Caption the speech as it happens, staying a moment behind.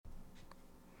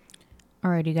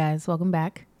Alrighty, guys, welcome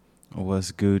back.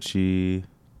 What's Gucci?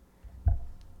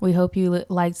 We hope you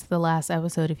liked the last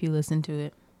episode if you listened to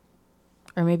it.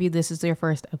 Or maybe this is your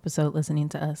first episode listening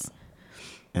to us.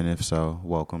 And if so,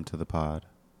 welcome to the pod.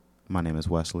 My name is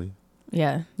Wesley.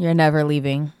 Yeah, you're never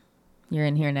leaving. You're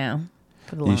in here now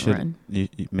for the long run.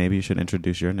 Maybe you should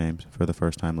introduce your names for the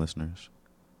first time listeners.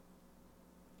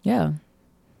 Yeah.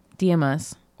 DM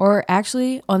us. Or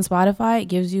actually, on Spotify, it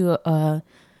gives you a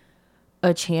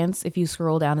chance if you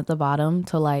scroll down at the bottom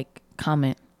to like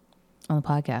comment on the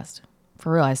podcast.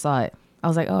 For real, I saw it. I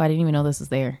was like, oh, I didn't even know this was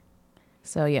there.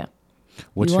 So yeah.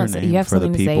 What's your name for the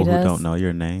people who don't know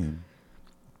your name?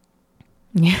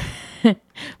 Yeah.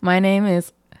 My name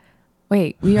is...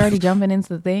 Wait, we already jumping into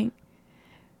the thing?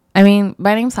 I mean,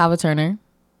 my name's Hava Turner.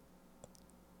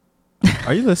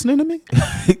 Are you listening to me?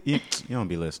 you don't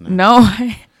be listening. No.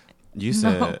 You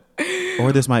said,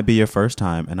 or this might be your first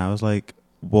time. And I was like,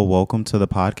 well, welcome to the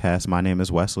podcast. My name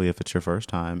is Wesley if it's your first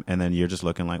time. And then you're just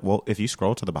looking like, well, if you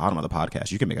scroll to the bottom of the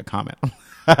podcast, you can make a comment.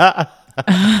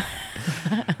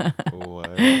 What?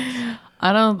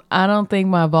 I don't think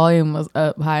my volume was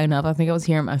up high enough. I think I was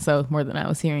hearing myself more than I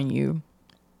was hearing you.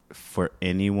 For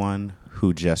anyone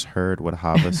who just heard what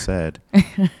Hava said,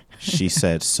 she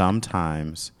said,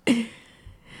 sometimes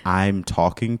I'm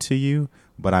talking to you,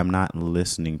 but I'm not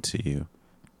listening to you.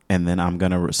 And then I'm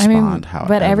going to respond however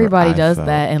But everybody does felt.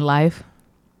 that in life.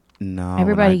 No.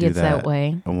 Everybody gets that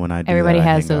way. And when I do Everybody that,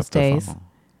 I has hang those up the days. phone.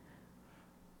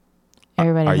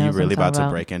 Everybody Are knows you what really I'm about talking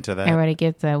to break into that? Everybody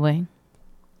gets that way.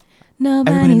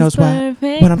 Nobody's Everybody knows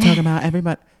perfect. what I'm talking about.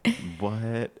 Everybody.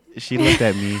 What? She looked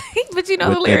at me But you know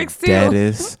with the lyrics the too.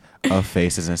 deadest of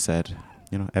faces and said,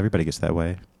 you know, everybody gets that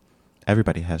way.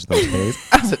 Everybody has those days.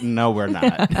 I said, no, we're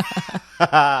not.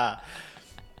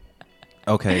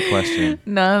 Okay, question.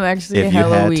 No, I'm actually If you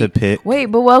hella had weak. to pick... Wait,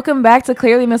 but welcome back to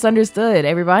Clearly Misunderstood,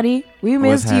 everybody. We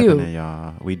What's missed you. happening,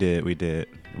 y'all? We did.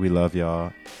 We love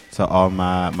y'all. To all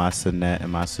my Sinette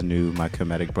and my Sanu, my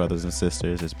comedic brothers and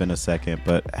sisters, it's been a second,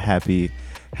 but happy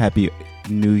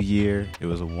New Year. It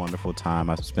was a wonderful time.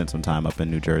 I spent some time up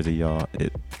in New Jersey, y'all.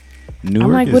 Newark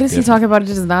I'm like, what is he different, talking about? It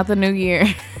is not the new year.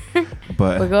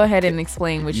 But go ahead and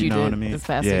explain what you know did what I mean? this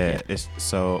past yeah, weekend.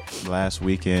 So last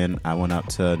weekend I went up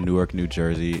to Newark, New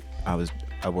Jersey.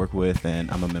 I work with and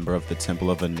I'm a member of the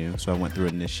Temple of Anu, so I went through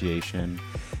initiation,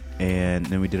 and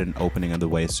then we did an opening of the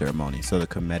way ceremony. So the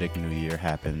comedic New Year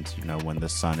happens, you know, when the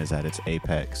sun is at its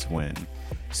apex, when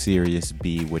Sirius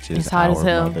B, which is It's hot our as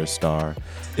hell. mother star,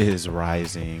 is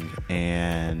rising,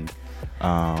 and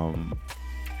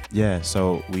yeah.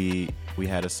 So we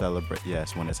had to celebrate.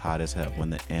 Yes, when it's hot as hell, when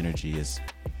the energy is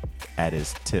at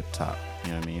its tip top.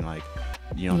 You know what I mean? Like,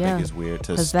 you don't Yeah. think it's weird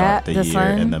to 'Cause start the the year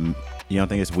sun- and you don't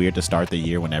think it's weird to start the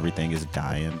year when everything is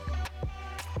dying?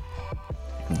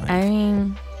 Like, I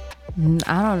mean,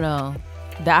 I don't know.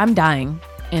 I'm dying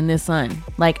in this sun.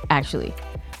 Like, actually.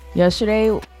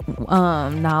 Yesterday,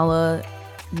 Nala,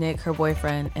 Nick, her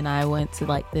boyfriend, and I went to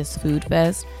like this food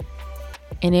fest,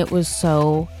 and it was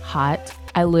so hot.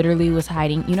 I literally was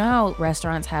hiding. You know how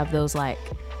restaurants have those like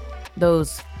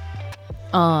those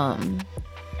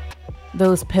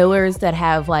pillars that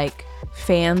have like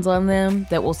fans on them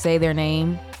that will say their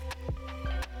name,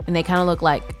 and they kind of look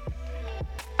like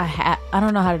a hat. I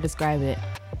don't know how to describe it.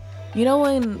 You know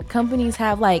when companies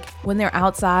have like when they're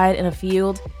outside in a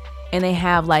field and they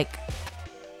have like,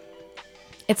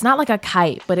 it's not like a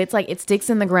kite, but it's like it sticks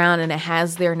in the ground and it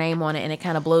has their name on it and it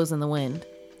kind of blows in the wind.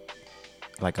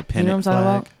 like a You pennant know what I'm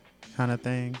talking flag kind of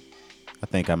thing. I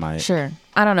think I might. Sure.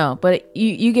 I don't know, but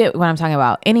you get what I'm talking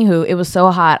about. Anywho, it was so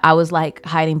hot. I was like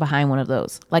hiding behind one of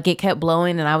those. Like it kept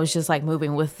blowing and I was just like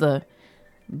moving with the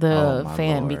Oh, my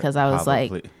fan Lord. because I was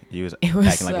Probably. You was it was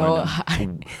acting like one so of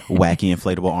them wacky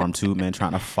inflatable arm tube men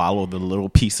trying to follow the little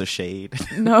piece of shade.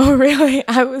 no, really.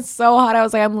 I was so hot. I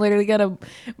was like, I'm literally gonna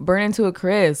burn into a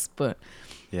crisp. But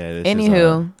Yeah.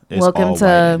 Anywho, it's welcome all to-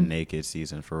 white and naked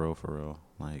season for real.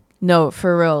 Like, no,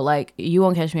 for real. Like you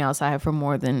won't catch me outside for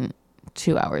more than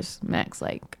 2 hours max.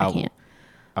 Like I can't.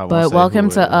 I won't But say welcome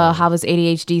who to it was. Hava's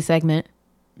ADHD segment.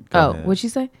 Go Oh, ahead. what'd you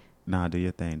say? Nah, do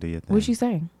your thing. What'd you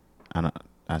say? I don't.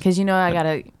 Because you know I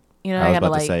gotta. You know I I was gotta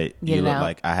about like to say get you it look out.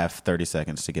 like I have 30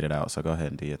 seconds to get it out. So go ahead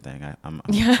and do your thing. I'm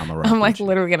Yeah, around. I'm like with you.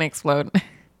 literally gonna explode.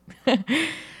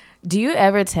 Do you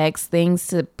ever text things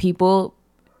to people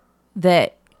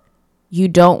that you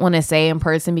don't want to say in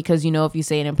person because you know if you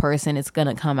say it in person it's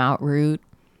gonna come out rude?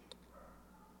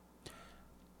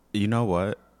 You know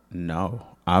what? No,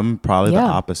 I'm probably Yeah. the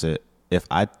opposite. If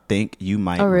I think you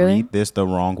might Oh, really? read this the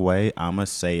wrong way, I'm gonna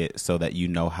say it so that you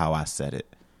know how I said it.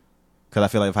 Because I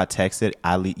feel like if I text it,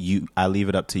 I leave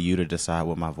it up to you to decide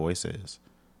what my voice is.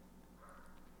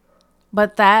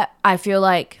 But that, I feel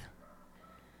like,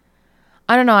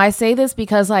 I don't know. I say this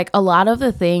because like a lot of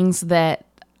the things that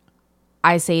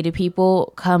I say to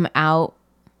people come out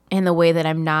in the way that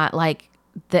I'm not like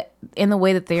in the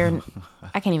way that they're,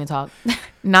 I can't even talk,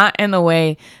 not in the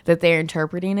way that they're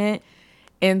interpreting it.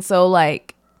 And so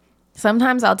like,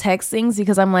 sometimes I'll text things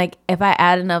because I'm like, if I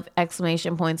add enough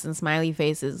exclamation points and smiley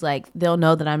faces, like they'll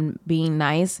know that I'm being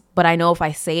nice. But I know if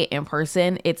I say it in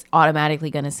person, it's automatically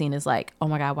going to seem as like, oh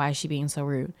my God, why is she being so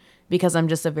rude? Because I'm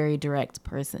just a very direct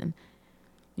person,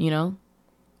 you know?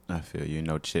 I feel you.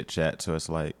 No chit chat. So it's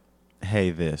like, hey,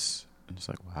 this. And it's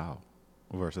like, wow.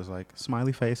 Versus like,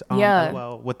 smiley face. Yeah.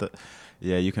 Well, with the,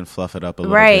 yeah, you can fluff it up a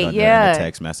little Right. bit Yeah. in the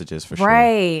text messages for sure.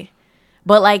 Right.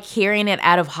 But like hearing it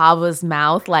out of Hava's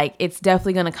mouth, like it's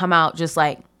definitely going to come out just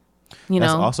like, you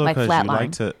That's know, also like because you flatline.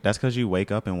 like to, that's because you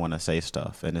wake up and want to say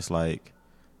stuff. And it's like,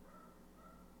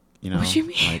 you know, What you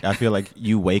mean? like I feel like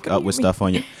you wake up with stuff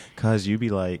on you because you be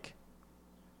like,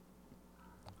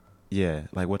 yeah,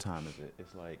 like what time is it?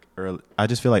 It's like early. I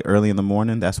just feel like early in the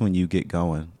morning, that's when you get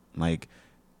going. Like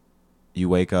you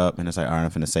wake up and it's like, all right, I'm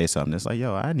finna say something. It's like,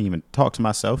 yo, I didn't even talk to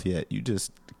myself yet. You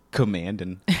just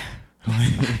commanding.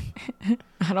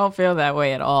 I don't feel that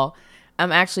way at all.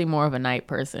 I'm actually more of a night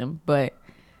person, but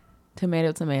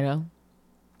tomato.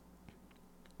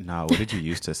 No, what did you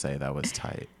used to say that was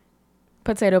tight?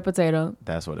 Potato.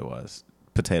 That's what it was.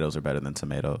 Potatoes are better than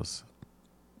tomatoes.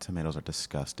 Tomatoes are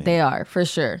disgusting. They are, for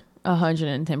sure.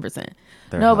 110%.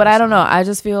 They're No, but I don't know. hella I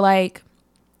just feel like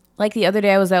the other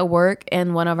day I was at work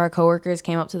and one of our coworkers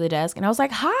came up to the desk and I was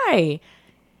like, hi.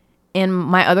 And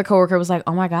my other coworker was like,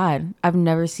 oh my God, I've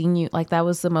never seen you. Like that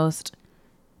was the most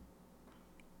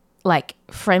like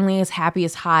friendliest,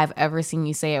 happiest hi I've ever seen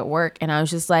you say at work. And I was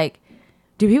just like,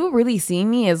 do people really see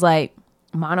me as like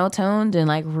monotoned and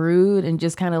like rude and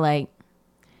just kind of like,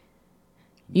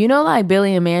 you know, like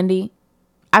Billy and Mandy?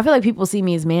 I feel like people see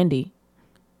me as Mandy.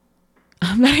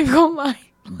 I'm not even gonna lie.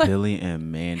 Billy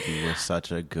and Mandy was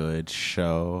such a good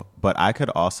show, but I could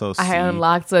also see, I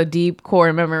unlocked a deep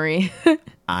core memory.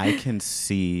 I can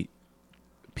see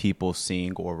people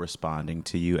seeing or responding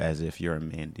to you as if you're a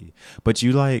Mandy, but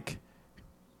you like,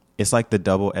 it's like the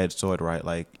double-edged sword, right?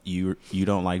 Like you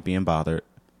don't like being bothered,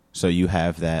 so you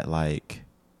have that like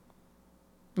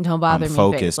Don't bother me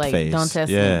focused face. Like, face. don't test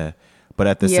me. Yeah, but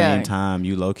at the Yeah. same time,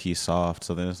 you low-key soft,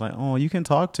 so then it's like, oh, you can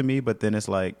talk to me, but then it's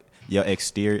like your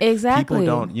exterior. Exactly. People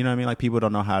don't, you know what I mean? Like people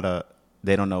don't know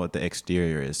they don't know what the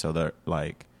exterior is, so they're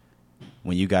like,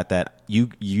 when you got that, you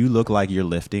look like you're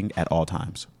lifting at all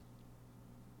times.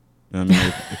 You know what I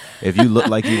mean? If you look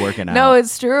like you're working out. No,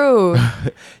 it's true.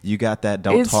 You got that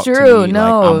don't It's talk true, to me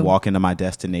no. like I'm walking to my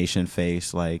destination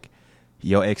face. Like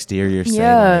your exterior say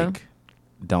Yeah. like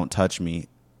don't touch me.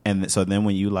 And so then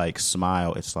when you like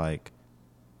smile, it's like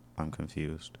I'm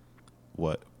confused.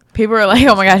 What? People are like,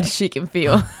 oh my God, she can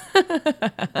feel.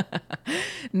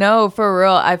 No, for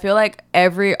real. I feel like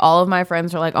all of my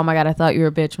friends are like, oh my God, I thought you were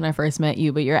a bitch when I first met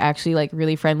you, but you're actually like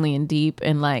really friendly and deep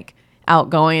and like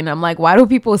outgoing. I'm like, why do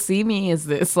people see me as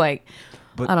this? Like,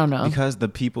 But I don't know. Because the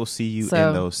people see you So-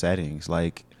 in those settings.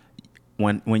 Like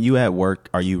when you at work,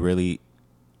 are you really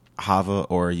Hava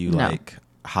or are you No. like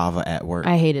Hava at work?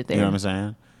 I hate it there. You know what I'm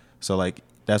saying? So like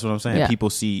that's what I'm saying. Yeah. People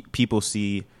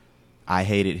see I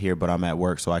hate it here, but I'm at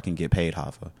work so I can get paid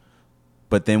Hava.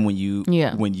 But then when you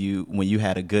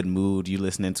had a good mood, you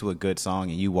listening to a good song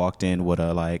and you walked in with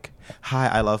a like, hi,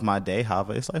 I love my day,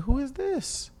 Hava. It's like, who is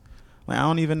this? Like I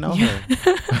don't even know her.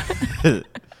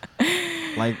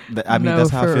 Like I mean, No, that's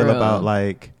how I for feel real. about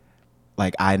like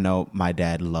I know my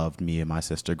dad loved me and my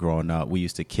sister growing up. We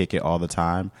used to kick it all the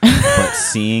time. But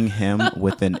seeing him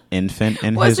with an infant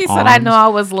in Once his he arms, said, I know I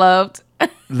was loved.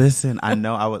 listen, I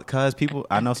know I would, cause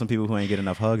I know some people who ain't get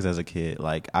enough hugs as a kid.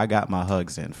 Like I got my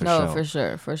hugs in for No,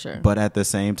 sure. for sure. But at the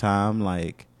same time,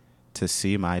 like to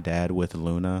see my dad with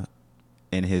Luna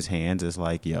in his hands is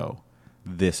like, yo,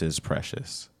 this is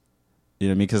precious. You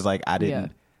know what I mean? Because like I didn't. Yeah.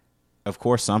 Of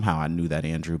course, somehow I knew that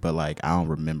Andrew, but like I don't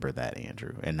remember that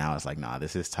Andrew. And now it's like, nah,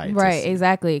 this is tight. to Right, see.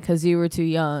 exactly. Because you were too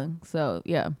young. So,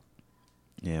 yeah.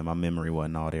 Yeah, my memory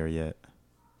wasn't all there yet.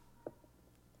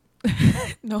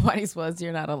 Nobody's was.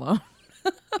 You're not alone.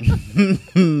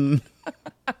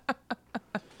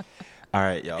 All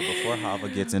right, y'all. Before Hava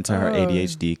gets into her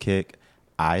ADHD kick,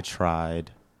 I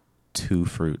tried 2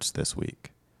 fruits this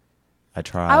week.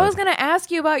 I was gonna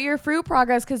ask you about your fruit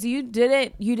progress because you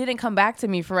didn't come back to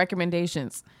me for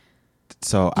recommendations.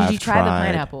 So Did I've you try the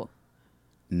pineapple?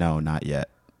 No, not yet.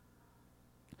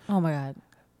 Oh my God.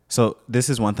 So this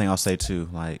is one thing I'll say too.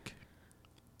 Like,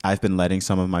 I've been letting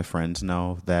some of my friends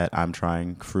know that I'm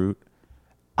trying fruit.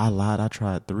 I lied. I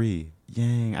tried 3.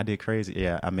 Yang, I did crazy.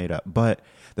 Yeah, I made up. But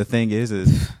the thing is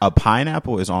a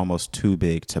pineapple is almost too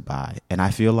big to buy. And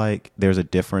I feel like there's a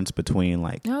difference between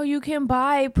like. No, you can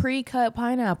buy pre-cut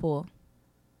pineapple.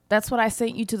 That's what I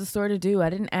sent you to the store to do. I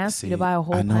didn't ask you to buy a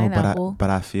whole pineapple. But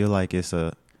I feel like it's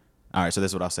a. All right, so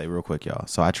this is what I'll say real quick, y'all.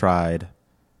 So I tried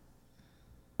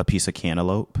a piece of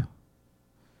cantaloupe.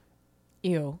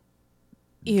 Ew.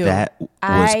 That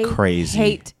was crazy. I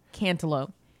hate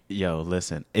cantaloupe. Yo,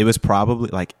 listen. It was probably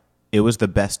like it was the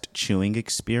best chewing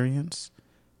experience,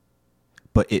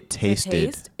 but it tasted. The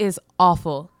taste is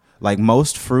awful. Like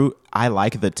most fruit, I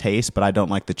like the taste, but I don't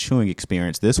like the chewing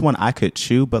experience. This one I could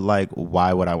chew, but like,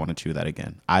 why would I want to chew that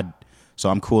again? So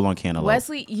I'm cool on cantaloupe.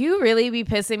 Wesley, you really be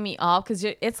pissing me off because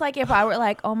it's like if I were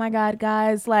like, oh my God,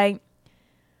 guys, like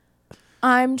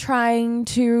I'm trying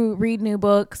to read new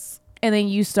books, and then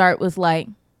you start with like,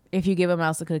 if you give a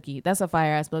mouse a cookie, that's a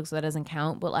fire ass book, so that doesn't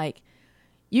count. But like,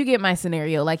 you get my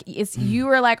scenario. Like you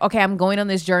were like, okay, I'm going on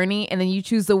this journey, and then you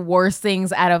choose the worst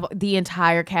things out of the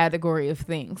entire category of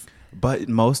things. But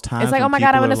most times it's like, oh my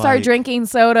God, I'm gonna start drinking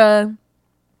soda,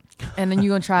 and then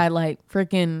you're gonna try like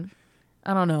freaking,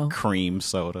 I don't know, cream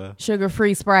soda,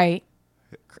 sugar-free Sprite.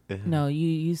 No,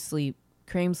 you sleep.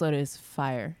 Cream soda is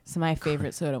fire. It's my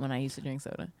favorite soda when I used to drink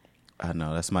soda. I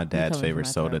know, that's my dad's favorite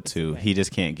soda too. He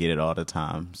just can't get it all the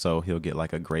time, so he'll get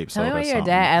like a grape soda. Tell me why your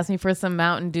dad asked me for some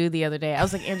Mountain Dew the other day. I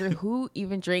was like, Andrew, who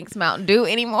even drinks Mountain Dew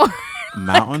anymore?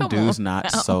 Mountain Dew's not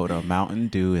soda. Mountain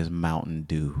Dew is Mountain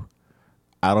Dew.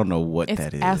 I don't know what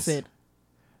that is. Acid.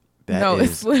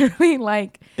 It's literally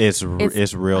like it's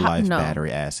real life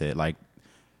battery acid, like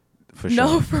for sure.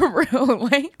 No, for real,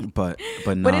 like. But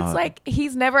it's like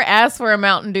he's never asked for a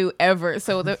Mountain Dew ever,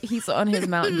 so he's on his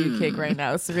Mountain Dew kick right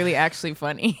now. It's really actually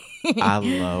funny. I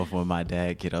love when my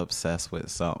dad get obsessed with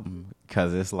something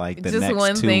because it's like the just next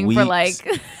one 2 thing weeks, for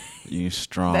like. You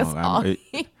strong. That's all.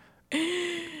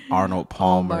 Arnold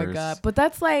Palmer's. Oh my God! But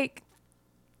that's like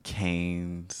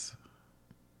Cane's.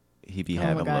 He be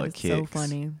having little it's kicks. So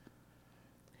funny.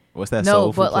 What's that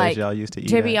soul food place y'all used to eat?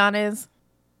 To be honest,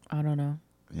 I don't know.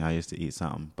 Y'all used to eat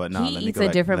something, but no. He eats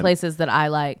at different places that I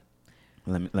like.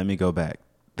 Let me go back.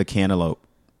 The cantaloupe,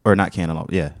 or not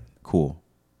cantaloupe? Yeah, cool.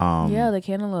 Yeah, the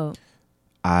cantaloupe.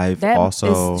 That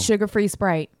also is sugar-free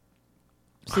Sprite.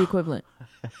 It's the equivalent.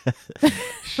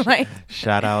 Like,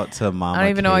 shout out to Mama. I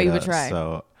don't even know what you would Kata. try.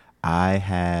 So I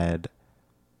had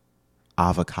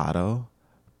avocado,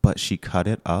 but she cut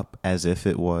it up as if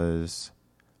it was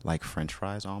like French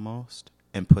fries almost,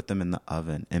 and put them in the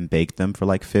oven and baked them for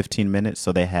like 15 minutes.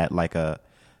 So they had like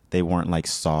they weren't like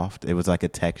soft. It was like a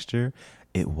texture.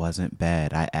 It wasn't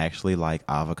bad. I actually like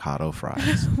avocado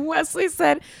fries. Wesley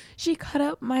said she cut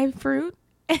up my fruit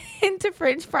into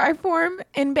French fry form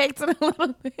and baked it a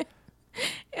little bit.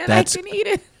 And I can eat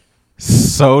it.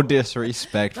 So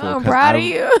disrespectful. I'm proud of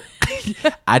you.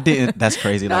 I didn't. That's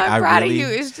crazy. No, like I'm proud of you.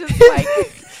 It's just like.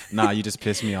 Nah, you just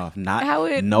pissed me off.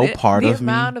 The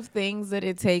amount of things that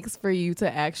it takes for you to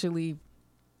actually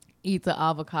eat the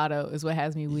avocado is what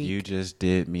has me weak. You just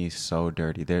did me so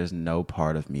dirty. There's no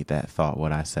part of me that thought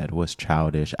what I said was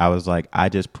childish. I was like, I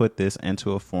just put this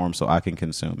into a form so I can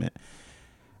consume it.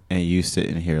 And you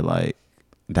sitting here like,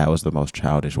 that was the most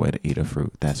childish way to eat a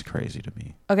fruit. That's crazy to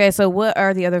me. Okay, so what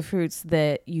are the other fruits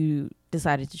that you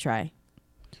decided to try?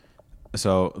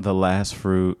 So the last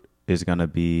fruit is going to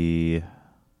be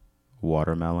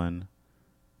watermelon.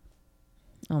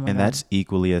 Oh my God. That's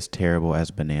equally as terrible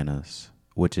as bananas,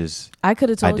 which is... I could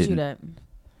have told you that.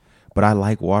 But I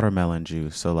like watermelon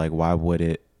juice, so like, why would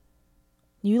it...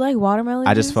 You like watermelon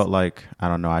juice? I just felt like, I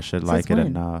don't know, I should like it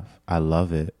enough. I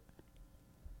love it.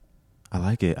 I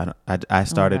like it. I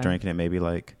started drinking it maybe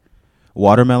like...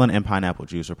 Watermelon and pineapple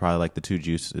juice are probably like the two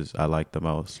juices I like the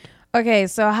most. Okay,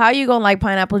 so how you gonna like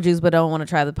pineapple juice but don't want to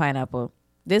try the pineapple?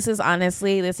 This is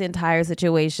honestly, this entire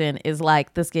situation is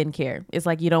like the skincare. It's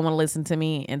like you don't want to listen to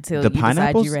me until you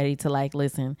decide you're ready to like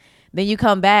listen. Then you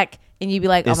come back and you be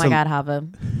like, oh my God, Hava.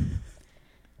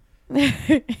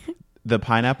 The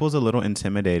pineapple's a little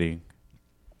intimidating.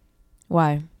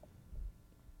 Why?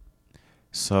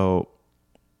 So,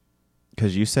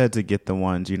 because you said to get the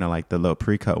ones, you know, like the little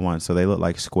pre-cut ones, so they look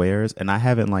like squares, and I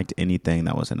haven't liked anything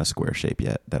that was in a square shape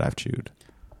yet that I've chewed.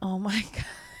 Oh my God,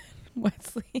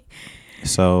 Wesley.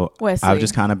 So Wesley, I've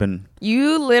just kind of been...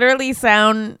 You literally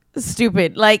sound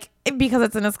stupid. Like, because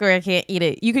it's in a square, I can't eat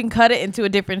it. You can cut it into a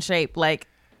different shape. Like,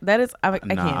 that is... I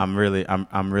can't.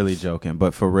 I'm really joking.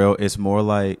 But for real, it's more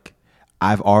like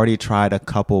I've already tried a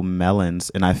couple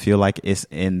melons, and I feel like it's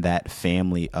in that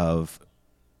family of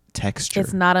texture.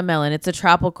 It's not a melon. It's a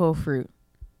tropical fruit.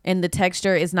 And the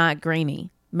texture is not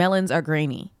grainy. Melons are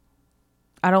grainy.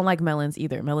 I don't like melons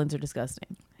either. Melons are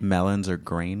disgusting. Melons are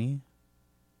grainy.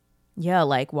 Yeah,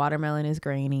 like watermelon is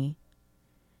grainy.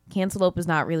 Cantaloupe is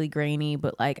not really grainy,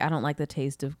 but like I don't like the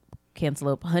taste of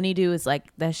cantaloupe. Honeydew is like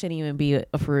that shouldn't even be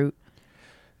a fruit.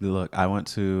 Look, I went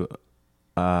to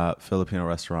a Filipino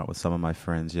restaurant with some of my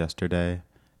friends yesterday,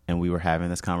 and we were having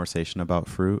this conversation about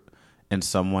fruit. And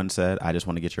someone said, I just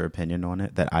want to get your opinion on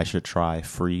it, that I should try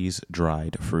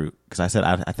freeze-dried fruit. Because I said,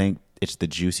 I think it's the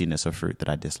juiciness of fruit that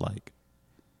I dislike.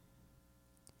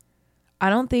 I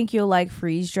don't think you'll like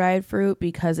freeze-dried fruit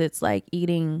because it's like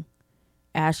eating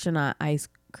astronaut ice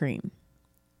cream.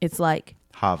 It's like...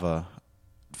 Hava,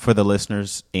 for the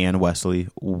listeners and Wesley,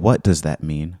 what does that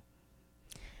mean?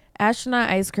 Astronaut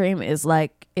ice cream is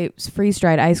like, it's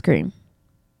freeze-dried ice cream.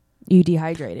 You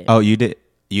dehydrate it. Oh, you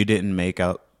didn't make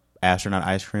up astronaut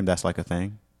ice cream? That's like a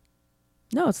thing?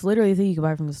 No, it's literally a thing you can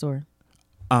buy from the store.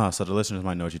 So the listeners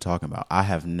might know what you're talking about. I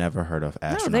have never heard of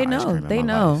astronaut they know. ice cream in They my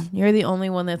know. life. You're the only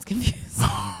one that's confused.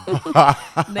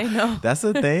 They know. That's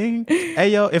a thing? Hey,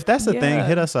 yo, if that's a thing,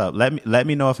 hit us up. Let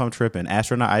me know if I'm tripping.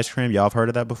 Astronaut ice cream, y'all have heard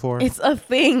of that before? It's a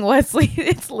thing, Wesley.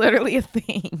 It's literally a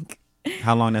thing.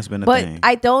 How long that's been a thing? But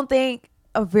I don't think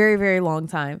a very, very long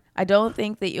time. I don't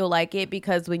think that you'll like it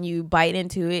because when you bite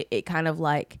into it, it kind of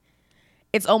like,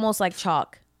 it's almost like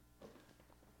chalk.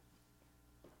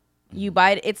 You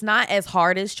bite, it's not as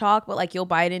hard as chalk, but like you'll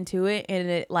bite into it and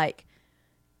it like,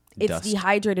 it's Dust.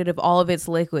 dehydrated of all of its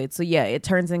liquid. So yeah, it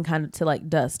turns in kind of to like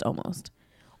dust almost.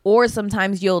 Or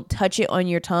sometimes you'll touch it on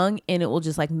your tongue and it will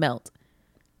just like melt.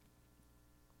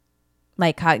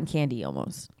 Like cotton candy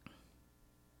almost.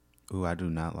 Ooh, I do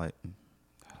not like...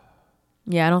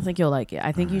 Yeah, I don't think you'll like it.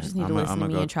 I think you just need to listen to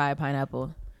me go, and try a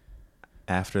pineapple.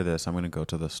 After this, I'm going to go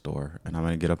to the store and I'm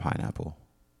going to get a pineapple.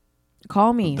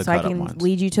 Call me The so I cut-up can ones.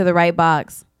 lead you to the right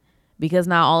box. Because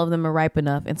not all of them are ripe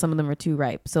enough and some of them are too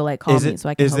ripe. So like call me so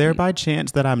I can Is help there you. by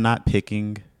chance that I'm not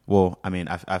picking... Well, I mean,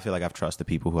 I feel like I've trusted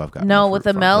people who I've got. No, with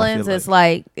the melons, it's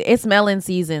like it's melon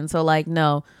season. So like,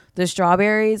 no, the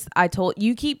strawberries, I told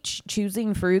you keep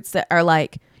choosing fruits that are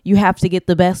like, you have to get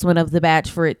the best one of the batch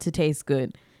for it to taste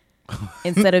good.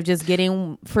 Instead of just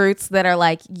getting fruits that are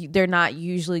like, they're not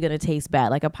usually going to taste bad.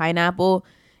 Like a pineapple,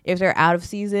 if they're out of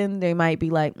season, they might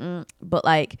be like, but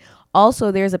like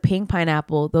also there's a pink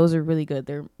pineapple. Those are really good.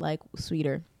 They're like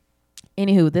sweeter.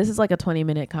 Anywho, this is like a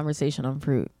 20-minute conversation on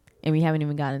fruit. And we haven't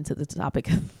even gotten into the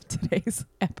topic of today's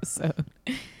episode.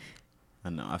 I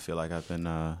know. I feel like I've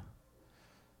been...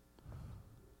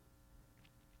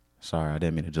 Sorry, I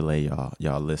didn't mean to delay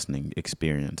y'all listening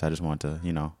experience. I just want to,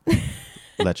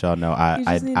 let y'all know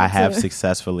I have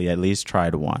successfully at least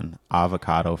tried one.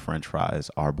 Avocado French fries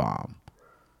are bomb.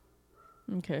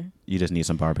 Okay. You just need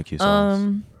some barbecue sauce.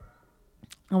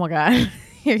 Oh my God.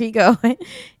 Here you go.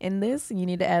 In this, you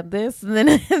need to add this, and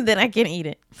then I can eat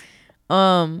it.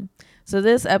 So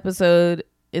this episode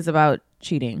is about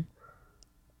cheating.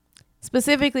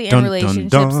 Specifically in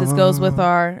relationships.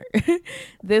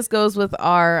 This goes with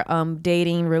our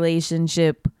dating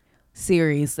relationship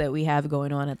series that we have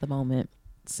going on at the moment.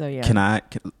 So yeah.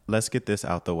 Let's get this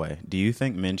out the way. Do you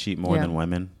think men cheat more than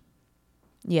women?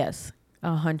 Yes.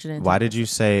 100%. Why did you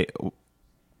say?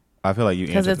 I feel like you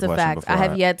answered the question fact. before. I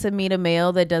have yet to meet a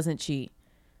male that doesn't cheat.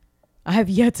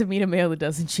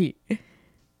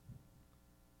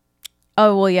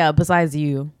 Oh, well, yeah, besides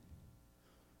you.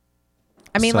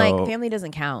 I mean, like, family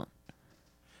doesn't count.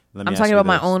 I'm talking about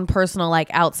my own personal, like,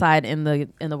 outside in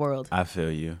the world. I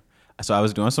feel you. So I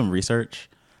was doing some research,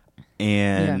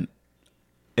 and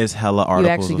it's hella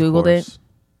articles. You actually Googled it?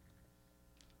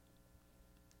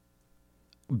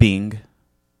 Bing.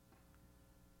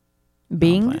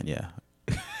 Bing? No, yeah.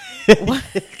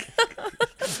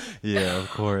 Yeah, of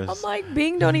course. I'm like,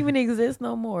 Bing don't even exist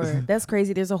no more. That's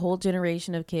crazy. There's a whole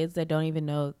generation of kids that don't even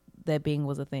know that Bing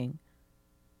was a thing.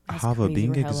 How about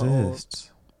Bing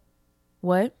exists?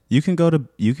 What? You can go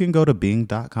to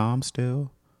Bing.com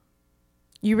still.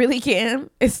 You really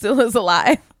can? It still is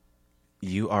alive.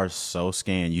 You are so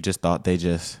scanned. You just thought they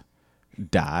just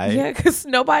died. Yeah, because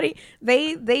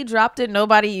they dropped it.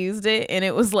 Nobody used it, and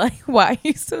it was like, why are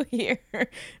you still here?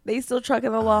 They still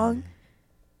trucking along.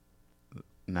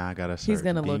 Now I gotta search. He's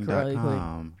gonna look really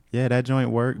quick. Yeah, that joint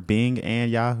worked. Bing and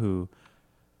Yahoo.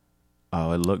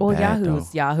 Oh, it looked bad.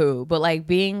 Yahoo's Yahoo, but like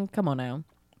Bing, come on now.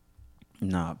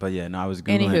 No, but yeah, no, I was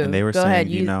Googling and they were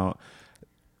saying,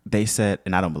 they said,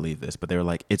 and I don't believe this, but they were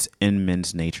like, it's in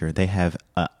men's nature. They have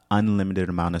an unlimited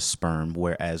amount of sperm,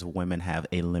 whereas women have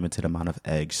a limited amount of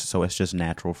eggs. So it's just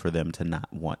natural for them to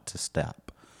not want to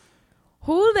stop.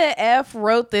 Who the F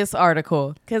wrote this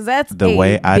article? Because that's the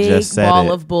way I big just said wall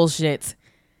it, of bullshit.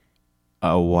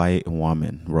 A white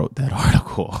woman wrote that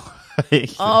article.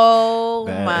 Oh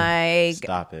my!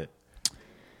 Stop it.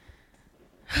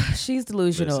 She's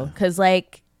delusional Listen. because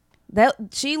like that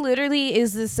she literally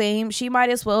is the same. She might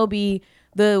as well be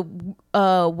the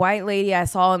white lady I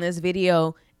saw in this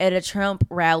video at a Trump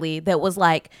rally that was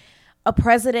like, a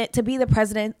president, to be the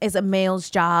president is a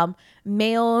male's job.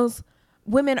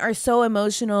 Women are so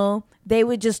emotional, they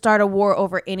would just start a war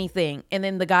over anything. And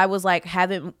then the guy was like,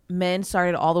 haven't men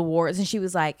started all the wars? And she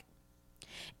was like,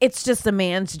 it's just a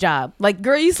man's job. Like,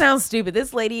 girl, you sound stupid.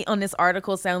 This lady on this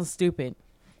article sounds stupid.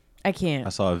 I can't. I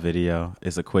saw a video.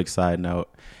 It's a quick side note.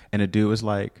 And a dude was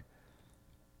like,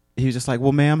 he was just like,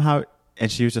 well, ma'am, how?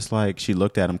 And she was just like, she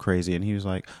looked at him crazy. And he was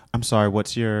like, I'm sorry,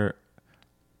 what's your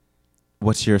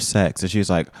sex? And she was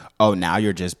like, oh, now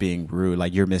you're just being rude.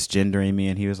 Like, you're misgendering me.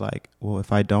 And he was like, well,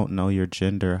 if I don't know your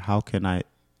gender, how can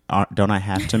don't I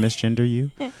have to misgender you?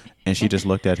 And she just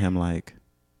looked at him like,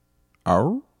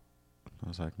 oh. I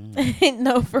was like,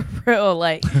 no, for real.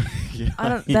 Like,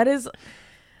 yeah.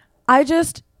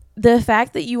 The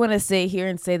fact that you want to sit here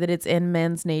and say that it's in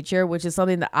men's nature, which is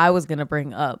something that I was going to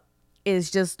bring up,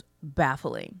 is just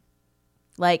baffling.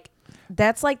 Like,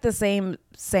 that's like the same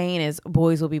saying as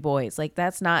boys will be boys. Like,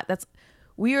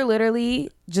 we are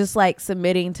literally just like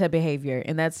submitting to behavior,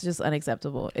 and that's just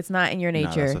unacceptable. It's not in your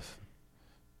nature.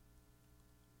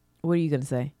 What are you going to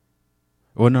say?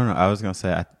 Well, no, I was going to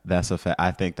say that's a fact.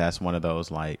 I think that's one of those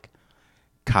like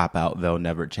cop out, they'll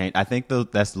never change. I think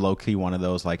that's low key one of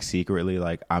those like secretly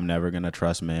like, I'm never going to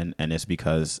trust men, and it's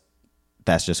because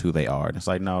that's just who they are. And it's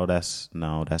like,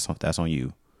 that's on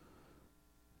you.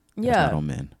 Yeah. That's not on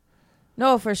men.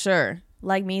 No, for sure.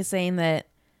 Like me saying that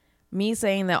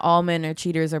all men are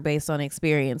cheaters are based on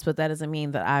experience, but that doesn't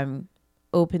mean that I'm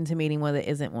open to meeting one that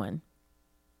isn't one.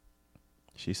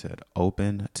 She said,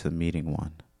 open to meeting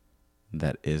one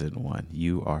that isn't one.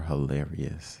 You are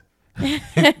hilarious.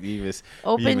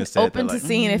 Open to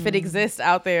seeing if it exists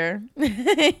out there.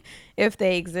 If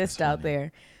they exist out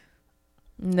there.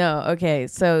 No, okay.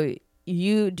 So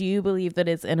do you believe that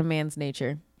it's in a man's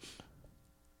nature?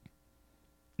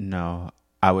 No,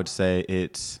 I would say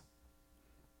it's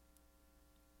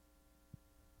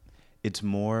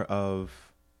more of,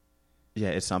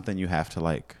 it's something you have to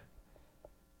like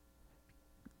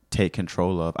take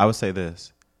control of. I would say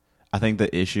this. I think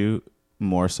the issue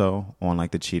more so on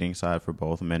like the cheating side for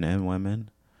both men and women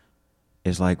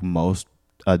is like most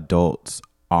adults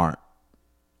aren't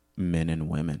men and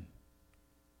women.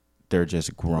 They're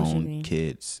just grown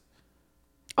kids.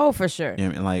 Oh, for sure. You know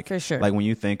what I mean? Like, for sure. Like when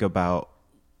you think about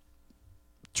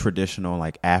traditional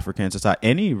like African society,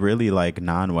 any really like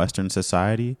non-Western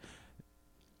society,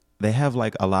 they have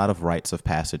like a lot of rites of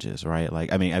passages, right?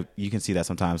 Like, I mean, you can see that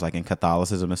sometimes like in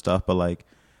Catholicism and stuff, but like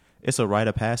it's a rite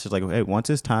of passage. Like, hey, once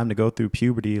it's time to go through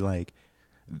puberty, like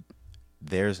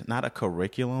there's not a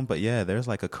curriculum, but yeah, there's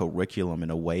like a curriculum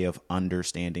and a way of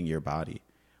understanding your body.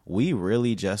 We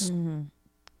really just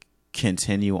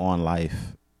continue on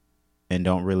life and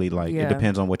don't really like, it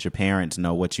depends on what your parents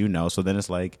know, what you know. So then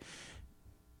it's like,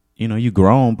 you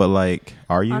grown, but like,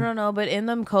 are you? I don't know, but in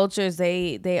them cultures,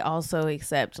 they also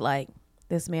accept like,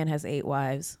 this man has 8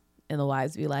 wives, and the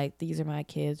wives be like, these are my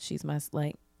kids. She's my,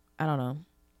 like, I don't know.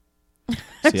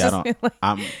 See,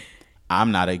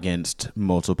 I'm not against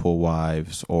multiple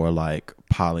wives or like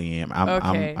polyam.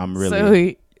 I'm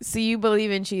really. So you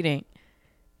believe in cheating?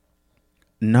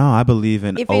 No, I believe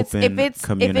in open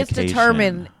communication. If it's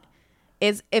determined,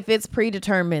 if it's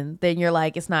predetermined, then you're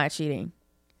like, it's not cheating.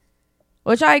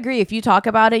 Which I agree. If you talk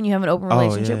about it and you have an open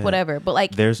relationship, whatever. But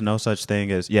like, there's no such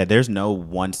thing as there's no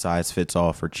one size fits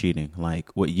all for cheating. Like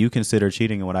what you consider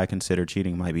cheating and what I consider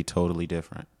cheating might be totally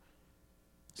different.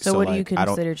 So what do you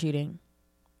consider cheating?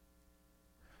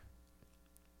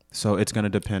 So it's going to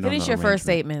depend on the Finish your first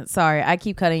statement. Sorry, I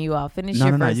keep cutting you off. Finish your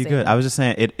first statement. No, you're good. I was just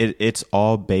saying it's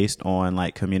all based on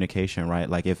like communication, right?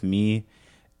 Like if me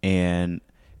and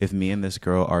this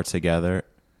girl are together,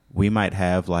 we might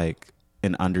have like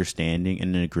an understanding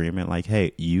and an agreement like,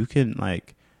 hey, you can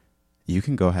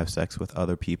go have sex with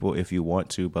other people if you want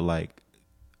to, but like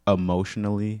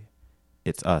emotionally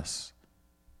it's us.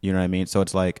 You know what I mean? So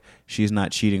it's like she's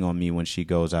not cheating on me when she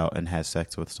goes out and has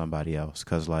sex with somebody else,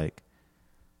 because like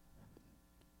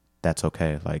that's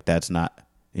okay. Like that's not,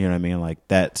 you know what I mean? Like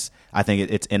I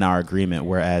think it's in our agreement.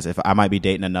 Whereas if I might be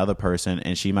dating another person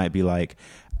and she might be like,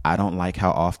 I don't like how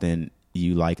often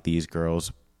you like these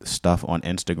girls' stuff on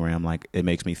Instagram. Like it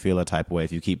makes me feel a type of way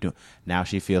if you keep doing. Now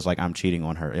she feels like I'm cheating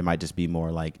on her. It might just be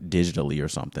more like digitally or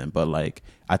something. But like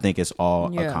I think it's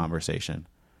all a conversation.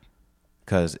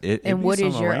 Because and what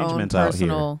is your own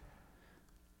personal?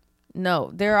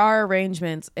 No, there are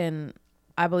arrangements, and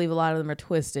I believe a lot of them are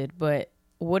twisted. But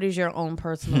what is your own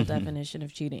personal definition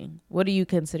of cheating? What do you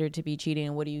consider to be cheating,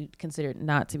 and what do you consider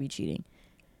not to be cheating?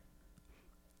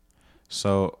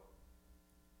 So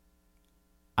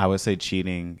I would say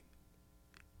cheating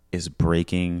is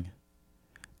breaking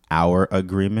our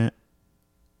agreement.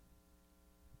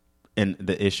 And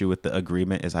the issue with the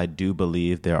agreement is I do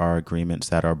believe there are agreements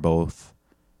that are both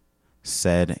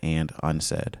said and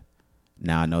unsaid.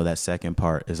 Now I know that second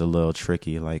part is a little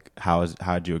tricky. Like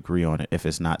how'd you agree on it if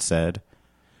it's not said?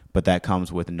 But that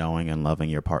comes with knowing and loving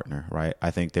your partner, right?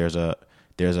 I think there's a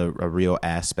real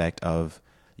aspect of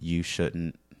you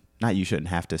shouldn't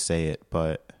have to say it,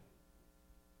 but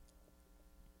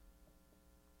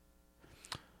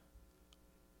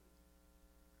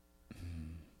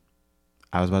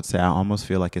I was about to say I almost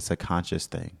feel like it's a conscious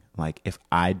thing. Like if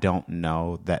I don't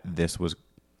know that this was,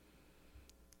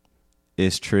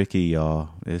 it's tricky, y'all.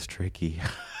 It's tricky.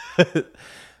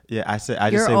 Yeah, I just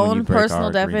say Your when you own break personal our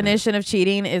agreement. definition of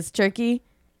cheating is tricky.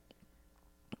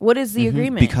 What is the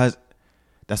agreement? Because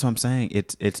that's what I'm saying.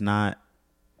 It's not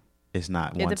It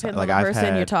one depends side. on Like the I've person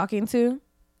you're had, talking to.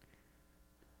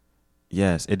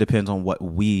 yes, it depends on what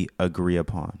we agree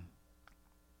upon.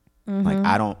 Like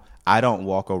I don't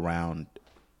walk around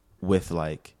with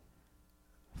like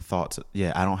thoughts.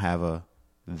 Yeah, I don't have a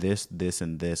this,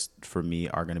 and this for me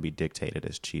are going to be dictated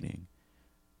as cheating.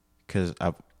 Because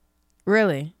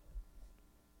Really?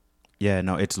 yeah,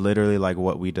 no, it's literally like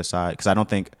what we decide. Because I don't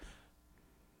think,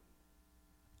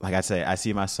 like I say, I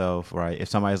see myself, right? If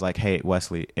somebody's like, hey,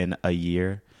 Wesley, in a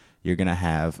year, you're going to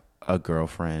have a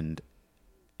girlfriend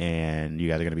and you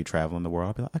guys are going to be traveling the world,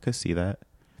 I'll be like, I could see that.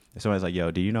 If somebody's like,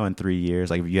 yo, do you know in 3 years,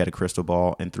 like if you had a crystal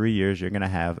ball, in 3 years, you're going to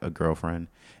have a girlfriend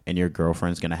and your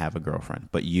girlfriend's going to have a girlfriend,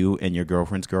 but you and your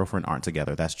girlfriend's girlfriend aren't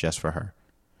together. That's just for her.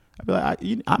 I'd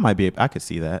be like, I could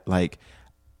see that. Like,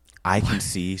 I can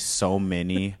see so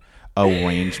many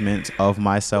arrangements of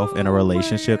myself in a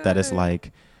relationship that it's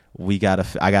like, I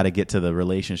got to get to the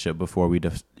relationship before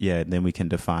then we can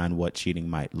define what cheating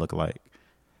might look like.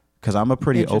 Because I'm a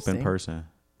pretty open person.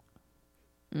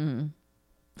 You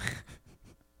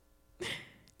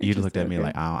looked at me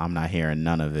like I'm not hearing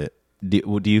none of it.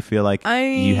 Do you feel like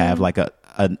you have like a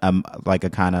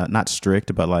kind of not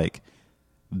strict, but like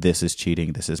this is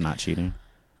cheating, this is not cheating?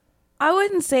 I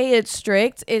wouldn't say it's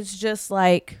strict. It's just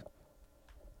like,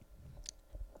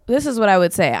 this is what I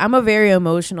would say. I'm a very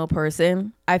emotional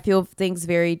person. I feel things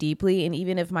very deeply. And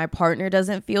even if my partner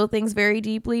doesn't feel things very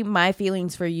deeply, my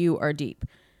feelings for you are deep.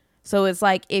 So it's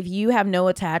like, if you have no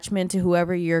attachment to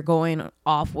whoever you're going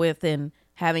off with and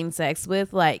having sex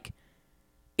with, like,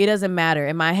 it doesn't matter.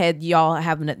 In my head,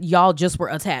 y'all just were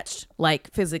attached,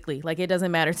 like physically. Like, it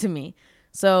doesn't matter to me.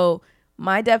 So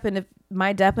my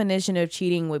definition of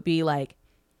cheating would be like,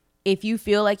 if you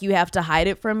feel like you have to hide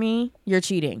it from me, you're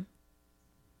cheating.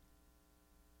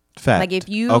 Fact. Like if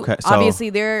you, okay, so obviously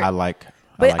there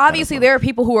are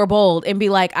people who are bold and be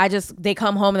like, they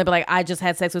come home and they'll be like, I just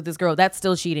had sex with this girl. That's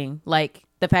still cheating. Like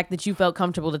the fact that you felt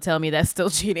comfortable to tell me, that's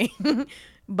still cheating.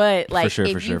 But like,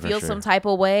 if you feel some type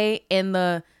of way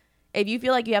if you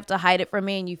feel like you have to hide it from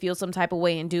me and you feel some type of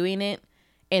way in doing it,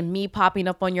 and me popping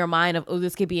up on your mind of, oh,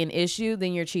 this could be an issue,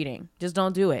 then you're cheating. Just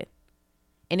don't do it.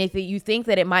 And if you think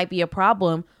that it might be a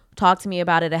problem, talk to me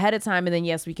about it ahead of time. And then,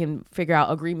 yes, we can figure out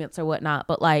agreements or whatnot.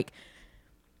 But like,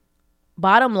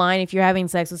 bottom line, if you're having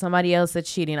sex with somebody else,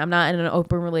 that's cheating. I'm not in an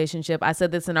open relationship. I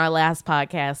said this in our last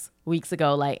podcast weeks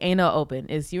ago. Like, ain't no open.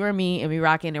 It's you or me, and we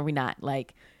rocking or we not.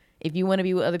 Like, if you want to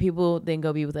be with other people, then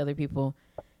go be with other people.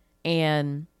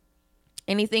 And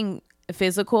anything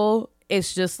physical,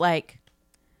 it's just like,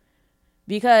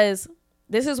 because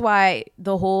this is why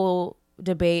the whole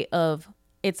debate of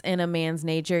it's in a man's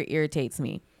nature irritates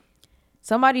me.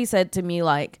 Somebody said to me,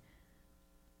 like,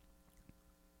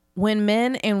 when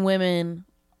men and women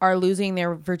are losing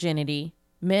their virginity,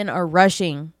 men are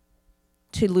rushing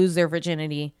to lose their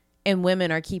virginity and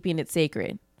women are keeping it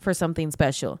sacred for something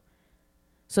special.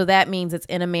 So that means it's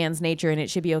in a man's nature and it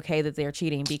should be okay that they're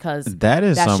cheating because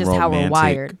that's just how we're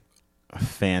wired.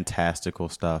 Fantastical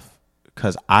stuff.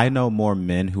 Because I know more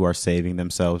men who are saving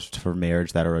themselves for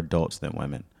marriage that are adults than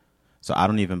women. So I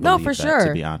don't even believe that,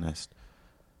 to be honest.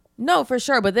 No, for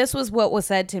sure. But this was what was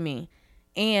said to me.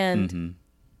 And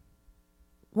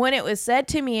when it was said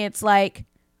to me, it's like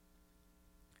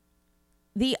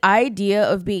the idea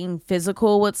of being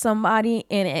physical with somebody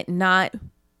and it not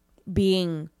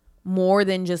being more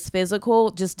than just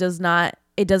physical just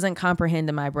doesn't comprehend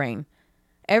in my brain.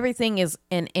 Everything is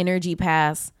an energy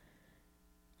pass.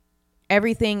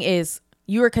 Everything is,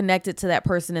 you are connected to that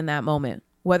person in that moment,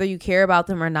 whether you care about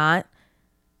them or not.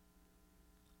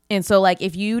 And so like,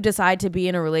 if you decide to be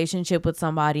in a relationship with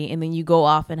somebody and then you go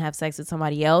off and have sex with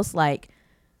somebody else, like,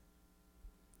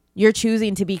 you're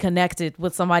choosing to be connected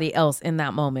with somebody else in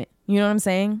that moment. You know what I'm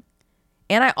saying?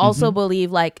 And I also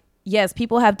believe, like, yes,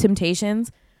 people have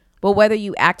temptations, but whether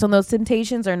you act on those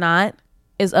temptations or not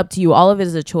is up to you. All of it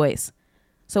is a choice.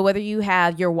 So whether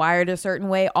you're wired a certain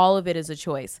way, all of it is a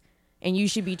choice. And you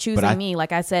should be choosing me.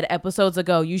 Like I said episodes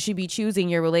ago, you should be choosing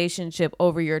your relationship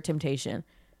over your temptation.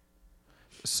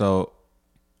 So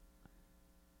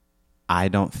I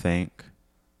don't think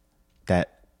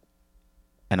that,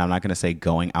 and I'm not going to say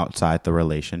going outside the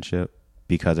relationship,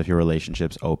 because if your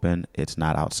relationship's open, it's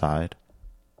not outside.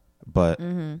 But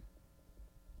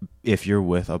if you're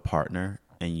with a partner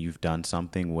and you've done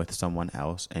something with someone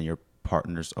else and your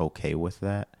partner's okay with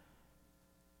that,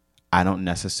 I don't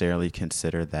necessarily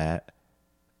consider that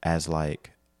as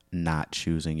like not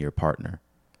choosing your partner.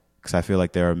 Because I feel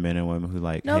like there are men and women who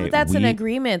like, no, hey, but that's an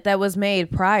agreement that was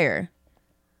made prior.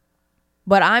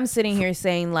 But I'm sitting here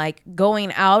saying, like,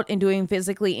 going out and doing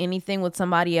physically anything with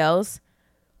somebody else.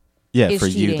 Yeah, is for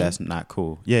cheating. you, that's not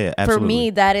cool. Yeah, absolutely. For me,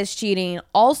 that is cheating.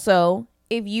 Also,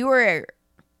 if you were,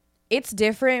 it's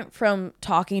different from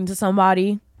talking to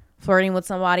somebody, flirting with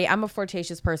somebody. I'm a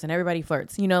flirtatious person. Everybody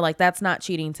flirts. You know, like, that's not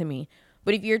cheating to me.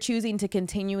 But if you're choosing to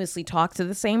continuously talk to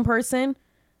the same person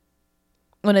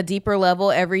on a deeper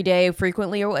level every day,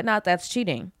 frequently or whatnot, that's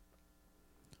cheating.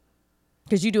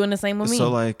 Because you're doing the same with me. So,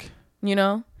 like, you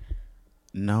know?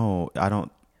 No, I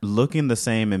don't. Looking the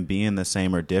same and being the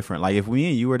same are different. Like, if me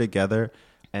and you were together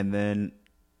and then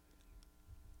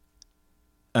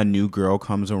a new girl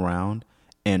comes around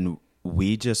and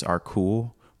we just are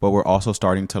cool, but we're also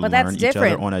starting to learn each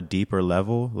other on a deeper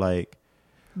level, like.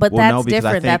 But well, that's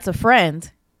different. That's a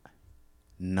friend.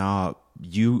 No,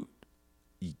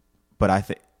 but I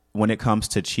think when it comes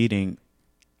to cheating,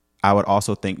 I would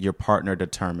also think your partner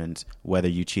determines whether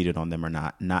you cheated on them or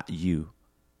not you.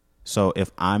 So if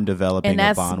I'm developing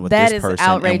a bond with this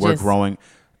person and we're growing,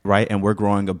 right, and we're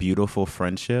growing a beautiful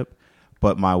friendship,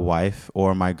 but my wife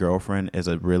or my girlfriend is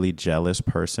a really jealous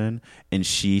person and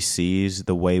she sees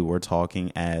the way we're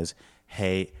talking as,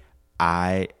 hey,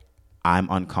 I'm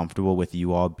uncomfortable with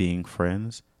you all being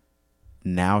friends.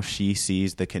 Now she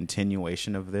sees the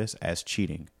continuation of this as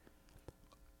cheating.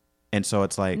 And so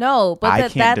it's like, no, but I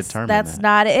can't determine that. That's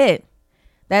not it.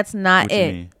 That's not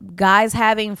it. Guys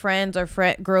having friends or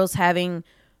girls having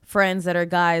friends that are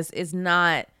guys is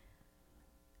not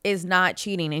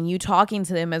cheating. And you talking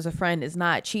to them as a friend is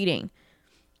not cheating.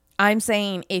 I'm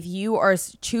saying if you are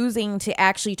choosing to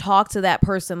actually talk to that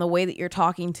person the way that you're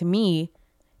talking to me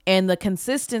and the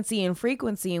consistency and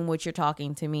frequency in which you're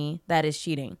talking to me, that is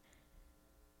cheating.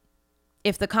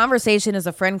 If the conversation is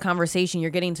a friend conversation, you're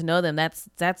getting to know them,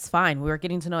 that's fine. We're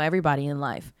getting to know everybody in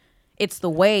life. It's the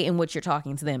way in which you're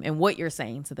talking to them and what you're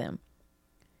saying to them.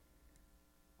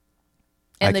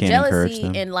 And the jealousy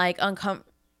and like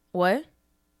what?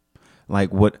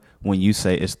 Like what when you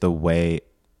say it's the way,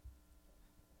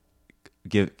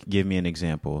 give me an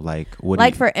example. Like what?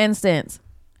 Like for instance,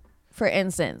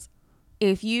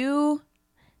 if you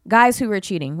guys who are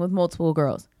cheating with multiple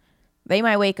girls, they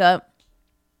might wake up,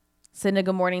 send a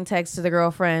good morning text to the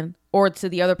girlfriend or to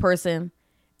the other person,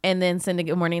 and then send a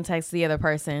good morning text to the other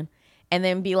person, and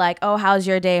then be like, oh, how's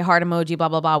your day? Heart emoji, blah,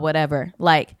 blah, blah, whatever.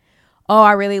 Like, oh,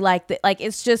 I really like that. Like,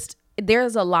 it's just,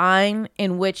 there's a line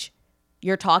in which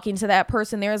you're talking to that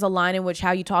person. There's a line in which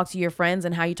how you talk to your friends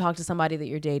and how you talk to somebody that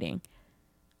you're dating.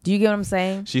 Do you get what I'm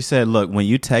saying? She said, look, when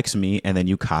you text me and then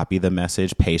you copy the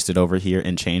message, paste it over here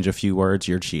and change a few words,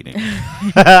 you're cheating.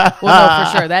 Well, no,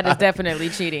 for sure. That is definitely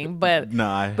cheating. But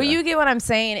but you get what I'm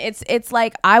saying? It's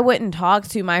like I wouldn't talk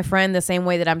to my friend the same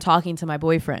way that I'm talking to my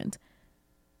boyfriend.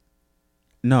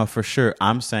 No, for sure.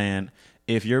 I'm saying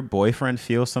if your boyfriend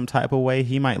feels some type of way,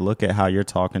 he might look at how you're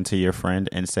talking to your friend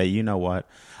and say, you know what?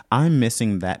 I'm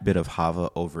missing that bit of Hava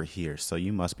over here. So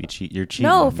you must be you're cheating.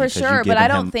 No, for sure. But I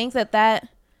don't think that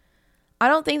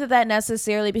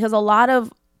necessarily, because a lot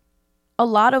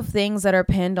of things that are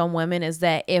pinned on women is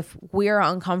that if we're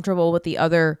uncomfortable with the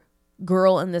other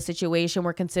girl in the situation,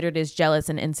 we're considered as jealous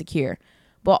and insecure.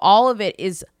 But all of it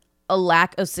is a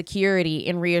lack of security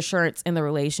and reassurance in the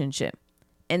relationship.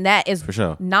 And that is for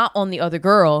sure not on the other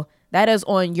girl. That is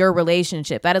on your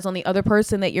relationship. That is on the other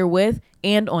person that you're with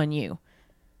and on you.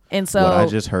 And so what I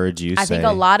just heard you say. I think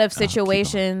a lot of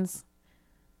situations.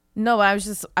 No, I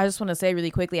just want to say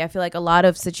really quickly, I feel like a lot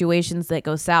of situations that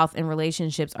go south in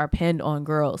relationships are pinned on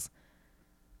girls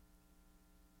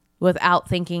without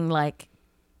thinking like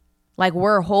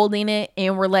we're holding it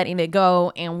and we're letting it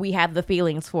go and we have the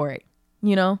feelings for it.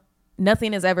 You know,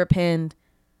 nothing is ever pinned.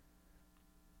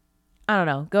 I don't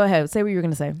know. Go ahead. Say what you were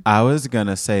going to say. I was going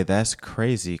to say that's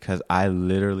crazy because I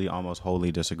literally almost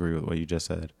wholly disagree with what you just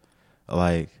said.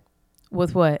 Like.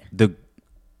 With what?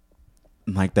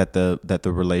 like that the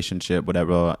relationship,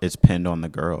 whatever, is pinned on the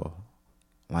girl.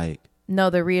 Like, No,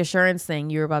 the reassurance thing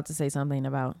you were about to say something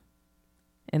about.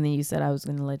 And then you said I was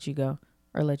going to let you go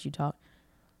or let you talk.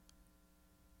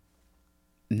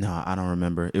 no, I don't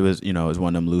remember. It was, it was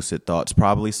one of them lucid thoughts.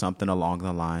 Probably something along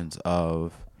the lines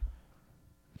of,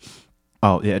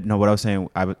 oh, yeah, no, what I was saying,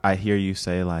 I hear you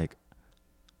say, like,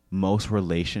 most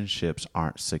relationships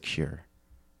aren't secure.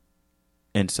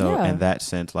 And so Yeah. in that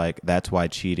sense, like, that's why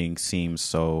cheating seems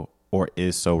so, or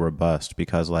is so robust,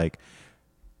 because, like,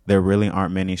 there really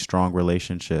aren't many strong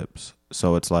relationships.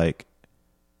 So it's like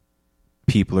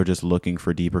people are just looking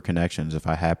for deeper connections. If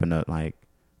I happen to, like,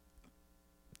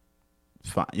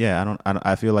 yeah,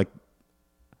 I feel like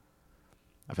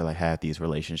half these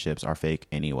relationships are fake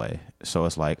anyway. So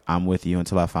it's like, I'm with you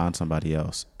until I find somebody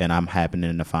else, and I'm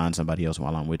happening to find somebody else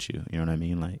while I'm with you. You know what I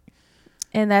mean? Like,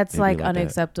 And that's it'd be like like that.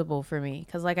 unacceptable for me.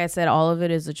 Because like I said, all of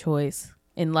it is a choice.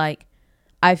 And like,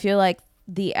 I feel like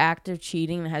the act of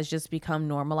cheating has just become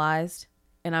normalized.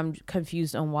 And I'm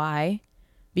confused on why.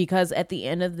 Because at the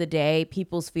end of the day,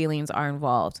 people's feelings are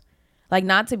involved. Like,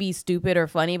 not to be stupid or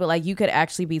funny, but like, you could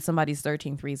actually be somebody's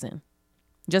 13th reason.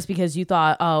 Just because you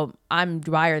thought, oh, I'm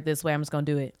wired this way, I'm just going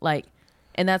to do it. Like,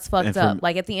 and that's fucked up.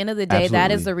 Like, at the end of the day,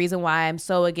 that is Absolutely. the reason why I'm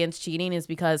so against cheating, is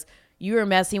because you are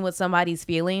messing with somebody's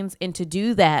feelings. And to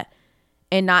do that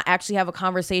and not actually have a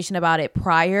conversation about it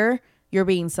prior, you're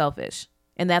being selfish.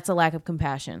 And that's a lack of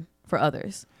compassion for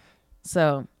others.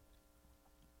 So,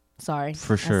 sorry.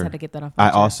 For I just sure. had to get that off my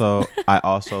I chest.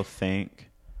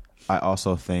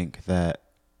 also think that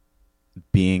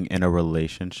being in a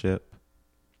relationship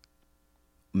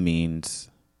means,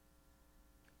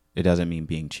 it doesn't mean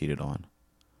being cheated on,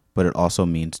 but it also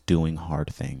means doing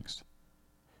hard things.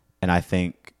 And I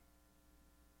think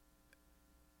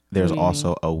there's What do you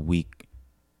also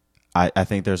I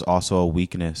think there's also a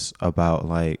weakness about,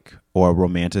 like, or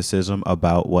romanticism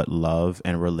about what love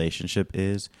and relationship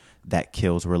is, that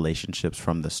kills relationships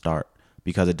from the start,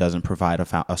 because it doesn't provide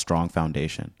a strong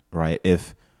foundation, right?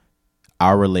 If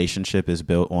our relationship is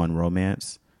built on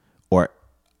romance, or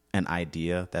an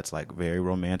idea that's like very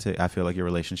romantic, I feel like your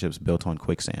relationship's built on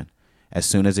quicksand. As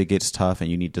soon as it gets tough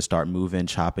and you need to start moving,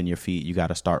 chopping your feet, you got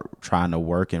to start trying to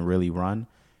work and really run.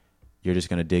 You're just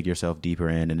going to dig yourself deeper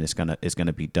in, and it's going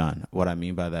to be done. What I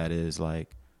mean by that is,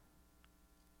 like,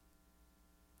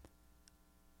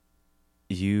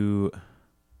 you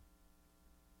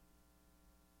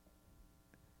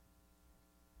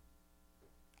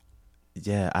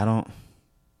yeah,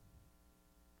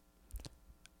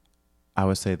 I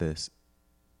would say this.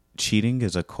 Cheating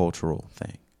is a cultural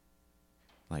thing.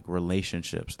 Like,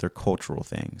 relationships, they're cultural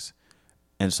things.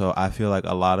 And so I feel like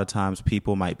a lot of times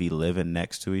people might be living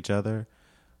next to each other,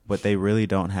 but they really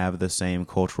don't have the same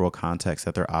cultural context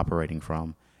that they're operating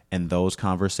from. And those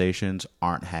conversations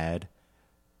aren't had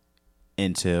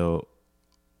until,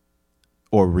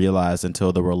 or realized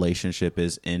until, the relationship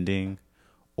is ending,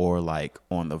 or like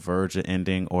on the verge of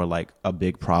ending, or like a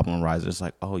big problem arises. It's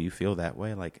like, oh, you feel that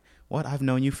way? Like, what? I've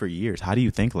known you for years. How do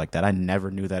you think like that? I never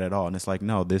knew that at all. And it's like,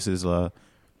 no, this is a,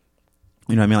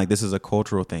 you know what I mean? Like, this is a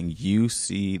cultural thing. You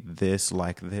see this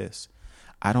like this.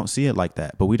 I don't see it like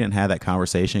that. But we didn't have that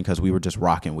conversation because we were just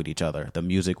rocking with each other. The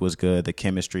music was good. The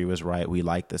chemistry was right. We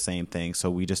liked the same thing. So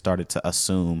we just started to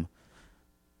assume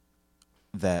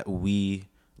that we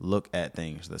look at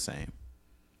things the same.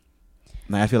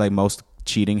 And I feel like most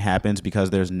cheating happens because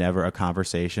there's never a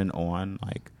conversation on,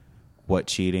 like, what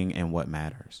cheating and what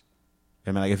matters. I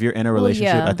mean, like, if you're in a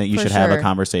relationship, yeah, I think you for should have a sure.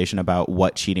 conversation about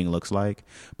what cheating looks like.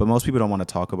 But most people don't want to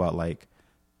talk about, like,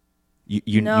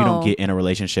 you don't No. get in a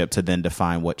relationship to then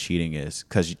define what cheating is,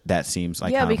 because that seems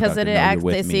like Yeah, because counterproductive. it No, you're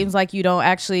with it me. seems like you don't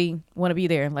actually want to be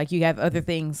there. Like, you have other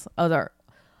things, other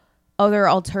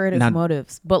alternative Now,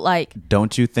 motives. But like,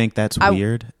 don't you think that's I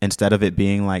weird? Instead of it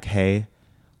being like, hey,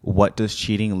 what does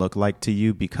cheating look like to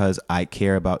you? Because I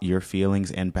care about your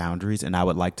feelings and boundaries, and I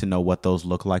would like to know what those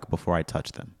look like before I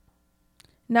touch them.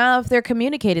 now if they're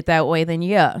communicated that way, then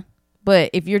yeah.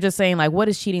 But if you're just saying like, what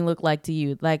does cheating look like to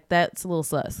you? Like, that's a little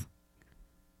sus.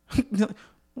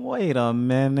 Wait a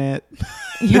minute.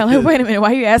 Yeah, like, wait a minute,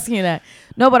 why are you asking that?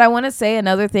 No, but I want to say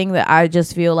another thing that I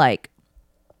just feel like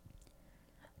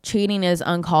cheating is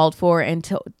uncalled for and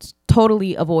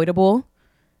totally avoidable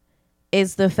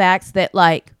is the fact that,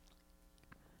 like,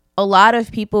 a lot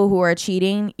of people who are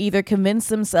cheating either convince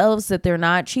themselves that they're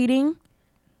not cheating,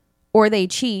 or they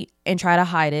cheat and try to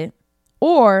hide it,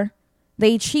 or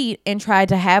they cheat and try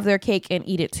to have their cake and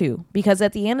eat it too. Because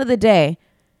at the end of the day,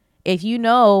 if you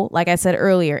know, like I said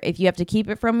earlier, if you have to keep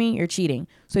it from me, you're cheating.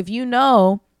 So if you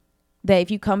know that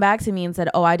if you come back to me and said,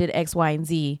 oh, I did X, Y, and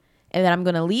Z, and then I'm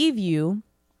going to leave you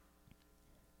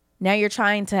Now you're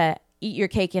trying to eat your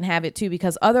cake and have it too,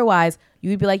 because otherwise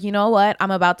you would be like, you know what?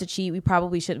 I'm about to cheat. We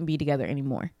probably shouldn't be together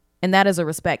anymore. And that is a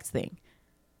respect thing.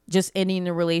 Just ending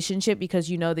the relationship because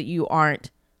you know that you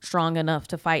aren't strong enough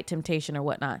to fight temptation or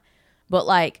whatnot. But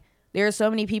like, there are so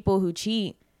many people who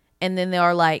cheat and then they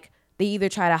are like, they either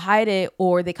try to hide it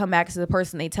or they come back to the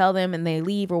person, they tell them and they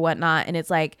leave or whatnot. And it's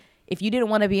like, if you didn't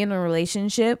want to be in a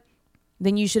relationship,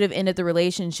 then you should have ended the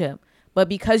relationship. But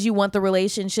because you want the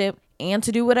relationship and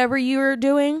to do whatever you're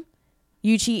doing,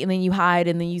 you cheat and then you hide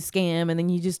and then you scam and then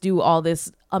you just do all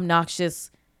this obnoxious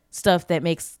stuff that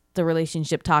makes the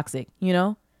relationship toxic, you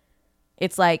know?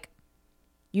 It's like,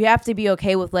 you have to be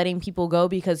okay with letting people go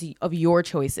because of your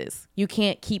choices. You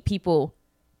can't keep people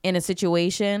in a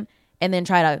situation and then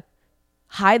try to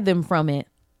hide them from it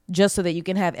just so that you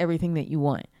can have everything that you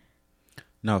want.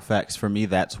 No, facts. For me,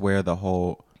 that's where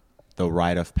the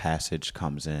rite of passage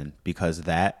comes in, because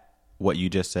what you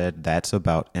just said, that's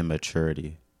about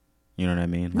immaturity. You know what I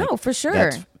mean? No, for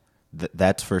sure.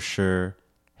 That's for sure.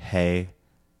 Hey,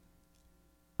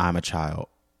 I'm a child.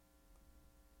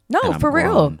 No, for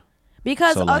real.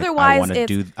 Because so, like, otherwise,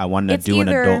 I want to do an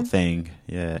adult thing,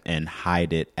 and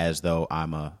hide it as though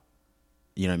I'm a,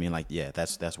 you know what I mean? Like, yeah,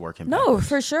 that's working. No, backwards.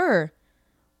 for sure.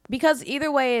 Because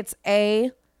either way, it's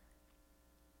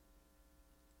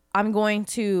I'm going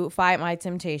to fight my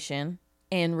temptation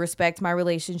and respect my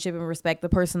relationship and respect the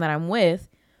person that I'm with,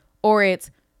 or it's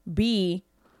B,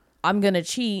 I'm going to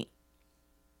cheat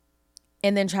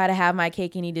and then try to have my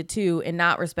cake and eat it too and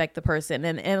not respect the person.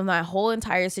 And in that whole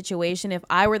entire situation, if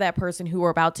I were that person who were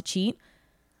about to cheat,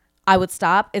 I would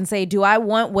stop and say, do I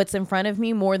want what's in front of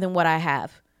me more than what I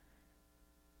have?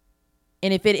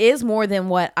 And if it is more than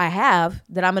what I have,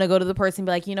 then I'm going to go to the person and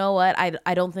be like, you know what?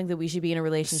 I don't think that we should be in a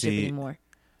relationship anymore.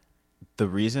 The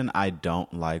reason I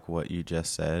don't like what you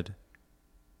just said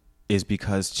is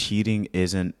because cheating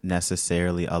isn't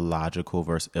necessarily a logical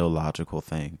versus illogical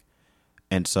thing.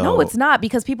 And so, no, it's not,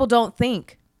 because people don't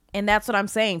think. And that's what I'm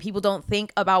saying. People don't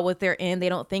think about what they're in. They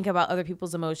don't think about other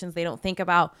people's emotions. They don't think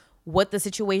about what the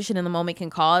situation in the moment can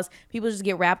cause. People just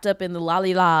get wrapped up in the la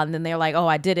and then they're like, oh,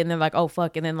 I did it. And they're like, oh,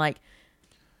 fuck. And then like,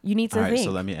 you need to think. All right,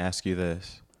 so let me ask you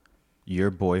this. Your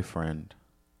boyfriend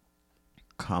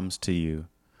comes to you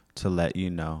to let you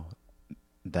know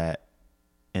that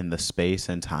in the space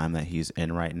and time that he's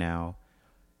in right now,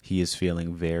 he is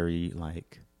feeling very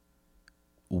like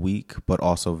weak, but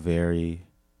also very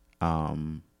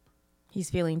he's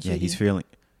feeling cheaty. Yeah, he's feeling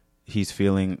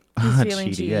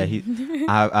cheaty.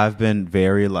 Yeah, I've been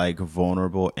very like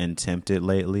vulnerable and tempted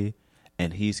lately,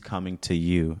 and he's coming to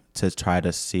you to try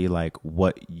to see like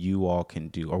what you all can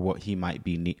do or what he might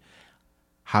be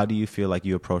How do you feel like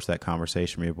you approach that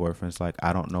conversation with your boyfriend's like,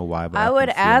 I don't know why, but I would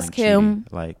ask him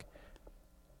cheaty. Like,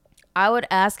 I would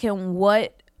ask him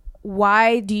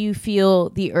why do you feel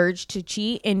the urge to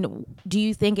cheat? And do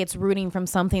you think it's rooting from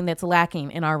something that's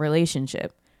lacking in our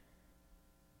relationship?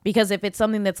 Because if it's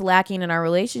something that's lacking in our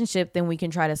relationship, then we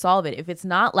can try to solve it. If it's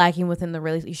not lacking within the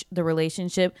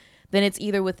relationship, then it's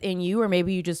either within you or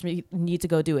maybe you just need to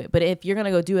go do it. But if you're going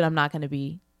to go do it, I'm not going to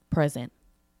be present.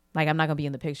 Like, I'm not going to be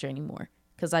in the picture anymore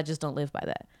because I just don't live by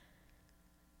that.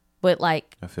 But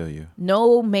like, I feel you.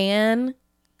 No man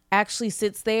actually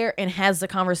sits there and has the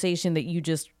conversation that you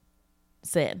just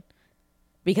said,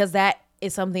 because that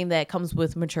is something that comes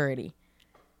with maturity,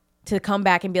 to come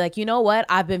back and be like, you know what?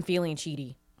 I've been feeling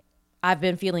cheaty. I've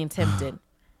been feeling tempted.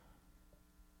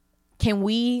 Can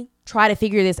we try to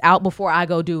figure this out before I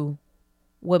go do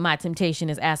what my temptation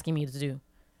is asking me to do?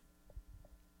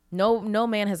 No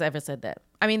man has ever said that.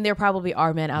 I mean, there probably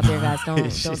are men out there, guys.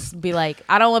 Don't be like,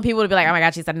 I don't want people to be like, oh my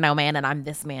God, she said no man and I'm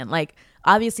this man. Like,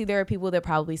 obviously there are people that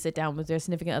probably sit down with their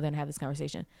significant other and have this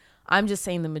conversation. I'm just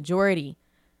saying the majority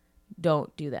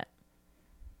don't do that.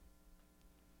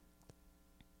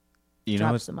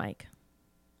 Drops the mic.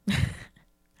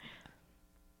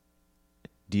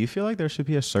 Do you feel like there should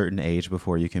be a certain age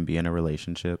before you can be in a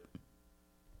relationship?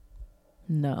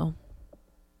 No.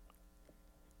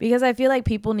 Because I feel like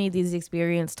people need these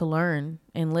experiences to learn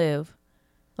and live.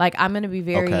 Like, I'm going to be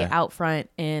very out front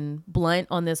and blunt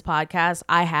on this podcast.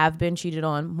 I have been cheated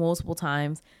on multiple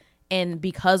times. And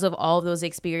because of all of those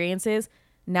experiences,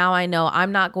 now I know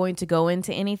I'm not going to go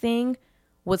into anything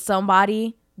with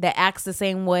somebody that acts the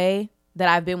same way that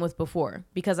I've been with before.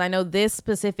 Because I know this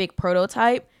specific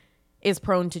prototype is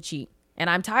prone to cheat. And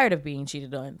I'm tired of being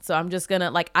cheated on. So I'm just going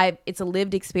to, it's a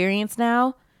lived experience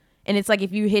now. And it's like,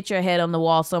 if you hit your head on the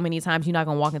wall so many times, you're not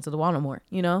going to walk into the wall no more,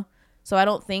 you know? So I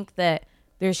don't think that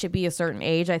there should be a certain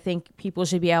age. I think people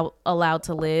should be allowed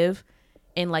to live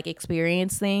and like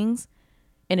experience things.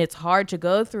 And it's hard to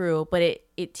go through, but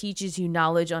it teaches you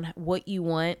knowledge on what you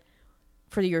want,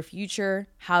 for your future,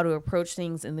 how to approach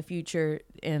things in the future,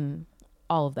 and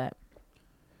all of that.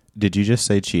 Did you just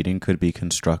say cheating could be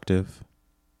constructive?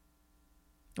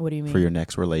 What do you mean? For your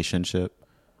next relationship?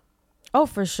 Oh,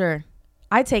 for sure.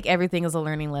 I take everything as a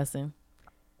learning lesson.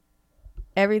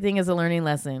 Everything is a learning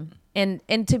lesson. And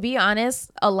to be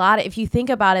honest, if you think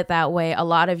about it that way, a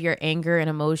lot of your anger and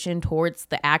emotion towards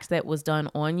the act that was done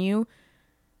on you,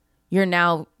 you're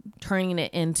now turning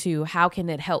it into, how can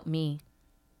it help me?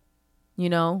 You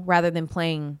know, rather than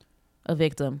playing a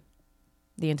victim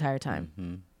the entire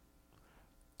time.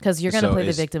 Because you're going to play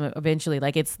the victim eventually.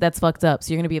 Like, that's fucked up.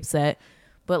 So you're going to be upset.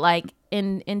 But like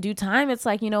in due time, it's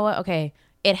like, you know what? Okay,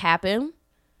 it happened.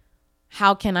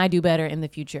 How can I do better in the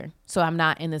future so I'm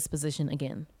not in this position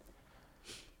again?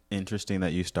 Interesting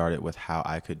that you started with how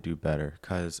I could do better,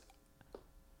 because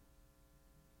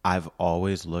I've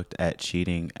always looked at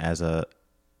cheating as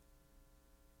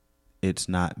it's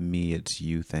not me, it's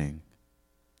you thing.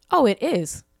 Oh, it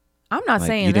is. I'm not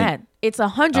saying that. It's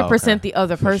 100% the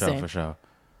other person. For sure.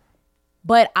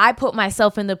 But I put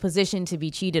myself in the position to be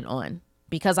cheated on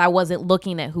because I wasn't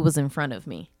looking at who was in front of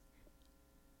me.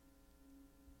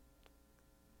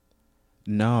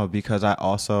 No, because I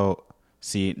also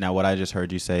see, now what I just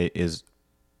heard you say is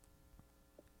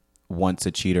once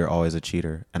a cheater, always a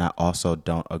cheater. And I also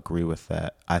don't agree with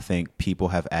that. I think people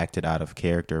have acted out of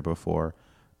character before.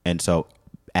 And so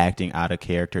acting out of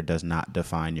character does not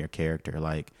define your character.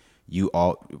 Like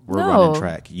we're running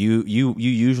track. You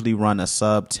usually run a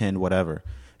sub 10, whatever.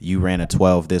 You ran a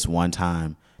 12 this one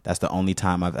time. That's the only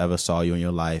time I've ever saw you in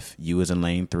your life. You was in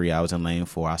lane 3. I was in lane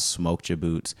 4. I smoked your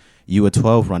boots. You a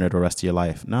 12 runner the rest of your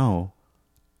life. No,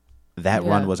 that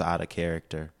run was out of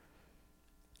character.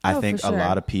 I think a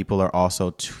lot of people are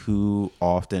also too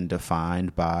often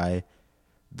defined by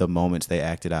the moments they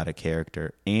acted out of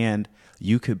character. And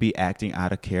you could be acting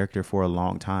out of character for a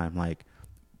long time. Like,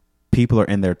 people are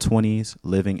in their 20s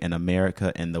living in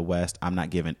America, in the West. I'm not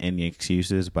giving any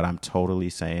excuses, but I'm totally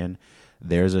saying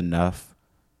there's enough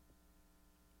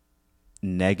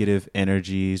negative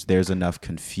energies, there's enough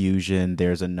confusion,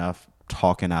 there's enough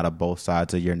talking out of both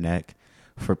sides of your neck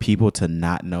for people to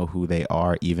not know who they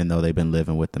are, even though they've been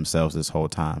living with themselves this whole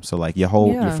time. So like your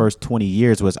first 20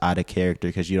 years was out of character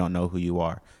because you don't know who you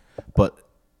are. But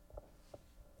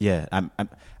yeah,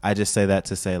 I just say that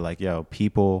to say, like, yo,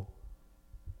 people,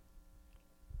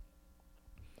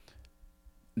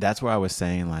 that's where I was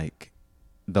saying, like,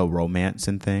 the romance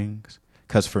and things.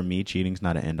 Because for me, cheating's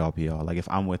not an end all be all. Like, if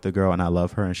I'm with a girl and I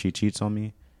love her and she cheats on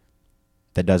me,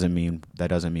 that doesn't mean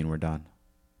we're done.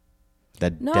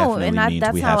 That definitely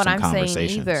means we have some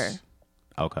conversations. Either.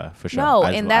 Okay, for sure. No,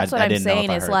 and that's what I'm saying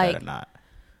is like,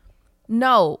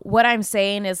 no, what I'm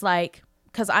saying is like,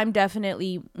 because I'm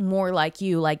definitely more like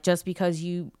you. Like, just because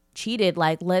you cheated,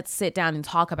 like, let's sit down and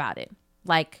talk about it.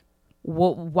 Like,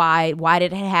 why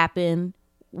did it happen?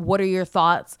 What are your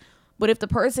thoughts? But if the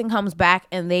person comes back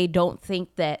and they don't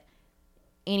think that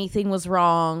anything was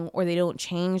wrong, or they don't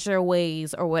change their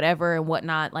ways or whatever and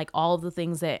whatnot, like all of the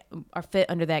things that are fit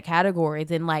under that category,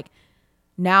 then like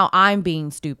now I'm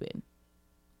being stupid,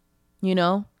 you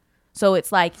know? So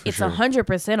it's like, it's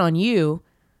 100% on you,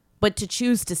 but to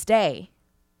choose to stay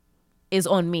is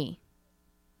on me.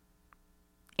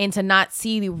 And to not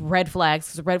see the red flags,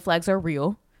 because red flags are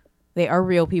real. They are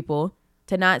real, people.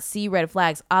 To not see red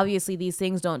flags. Obviously, these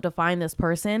things don't define this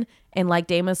person. And like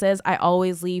Dama says, I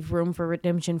always leave room for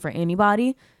redemption for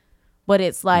anybody. But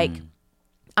it's like,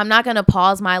 I'm not going to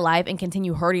pause my life and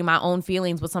continue hurting my own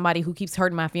feelings with somebody who keeps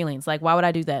hurting my feelings. Like, why would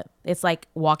I do that? It's like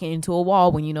walking into a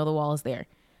wall when you know the wall is there.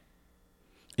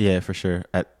 Yeah, for sure.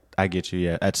 I get you.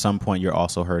 Yeah. At some point, you're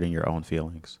also hurting your own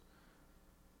feelings.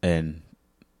 And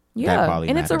that probably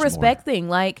and it's a respect thing.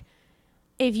 Like,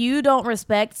 if you don't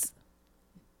respect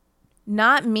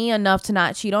not me enough to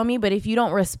not cheat on me, but if you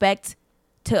don't respect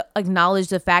to acknowledge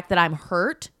the fact that I'm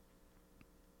hurt,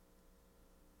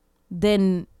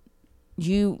 then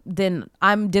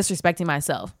I'm disrespecting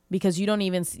myself, because you don't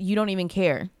even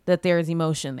care that there is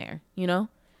emotion there, you know?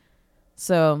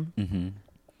 So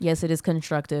yes, it is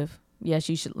constructive. Yes,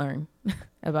 you should learn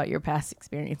about your past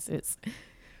experiences.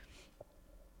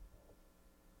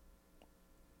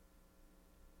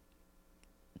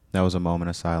 That was a moment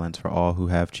of silence for all who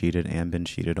have cheated and been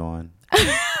cheated on.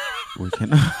 We can.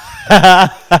 You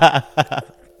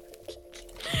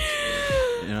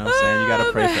know what I'm saying? You got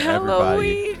to pray for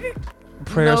everybody.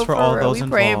 Prayers for all those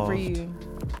involved. Praying for you.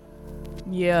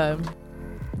 Yeah.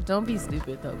 Don't be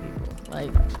stupid though, people.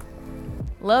 Like,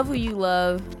 love who you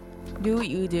love. Do what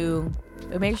you do.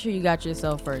 But make sure you got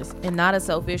yourself first. In not a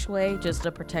selfish way, just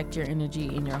to protect your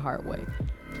energy in your heart way.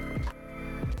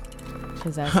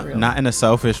 because that's real. Not in a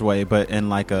selfish way, but in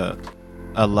like a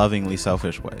lovingly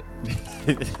selfish way.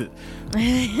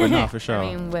 But no, for sure.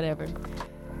 I mean, whatever.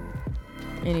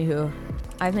 Anywho,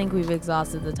 I think we've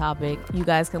exhausted the topic. You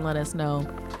guys can let us know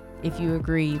if you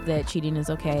agree that cheating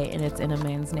is okay and it's in a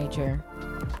man's nature,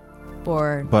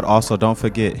 or but also don't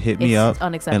forget, hit me up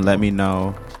and let me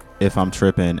know if I'm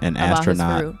tripping and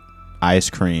astronaut ice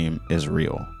cream is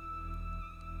real.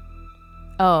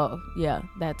 Oh yeah,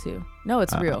 that too. No,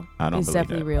 it's real. I don't it's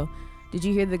definitely real. Did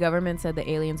you hear the government said the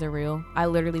aliens are real? I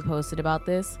literally posted about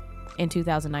this in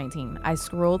 2019. I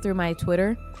scrolled through my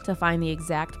Twitter to find the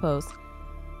exact post.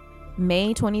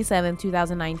 May 27th,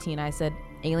 2019, I said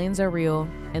aliens are real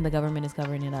and the government is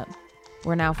covering it up.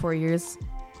 We're now 4 years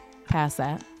past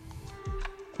that,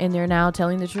 and they're now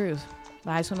telling the truth.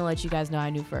 But I just want to let you guys know I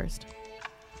knew first.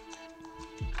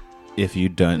 If you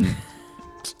done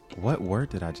what word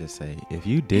did I just say? If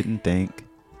you didn't think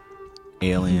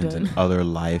aliens and other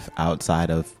life outside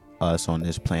of us on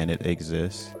this planet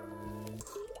exists,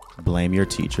 blame your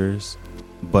teachers,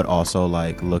 but also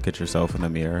like look at yourself in the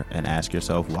mirror and ask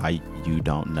yourself why you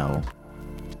don't know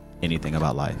anything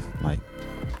about life. Like,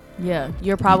 yeah,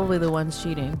 you're probably the ones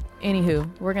cheating. Anywho,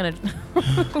 we're gonna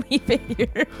leave it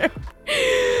here.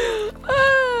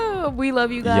 Oh, we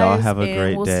love you guys. Y'all have a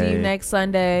great day. We'll see you next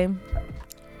Sunday.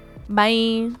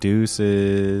 Bye.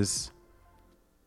 Deuces.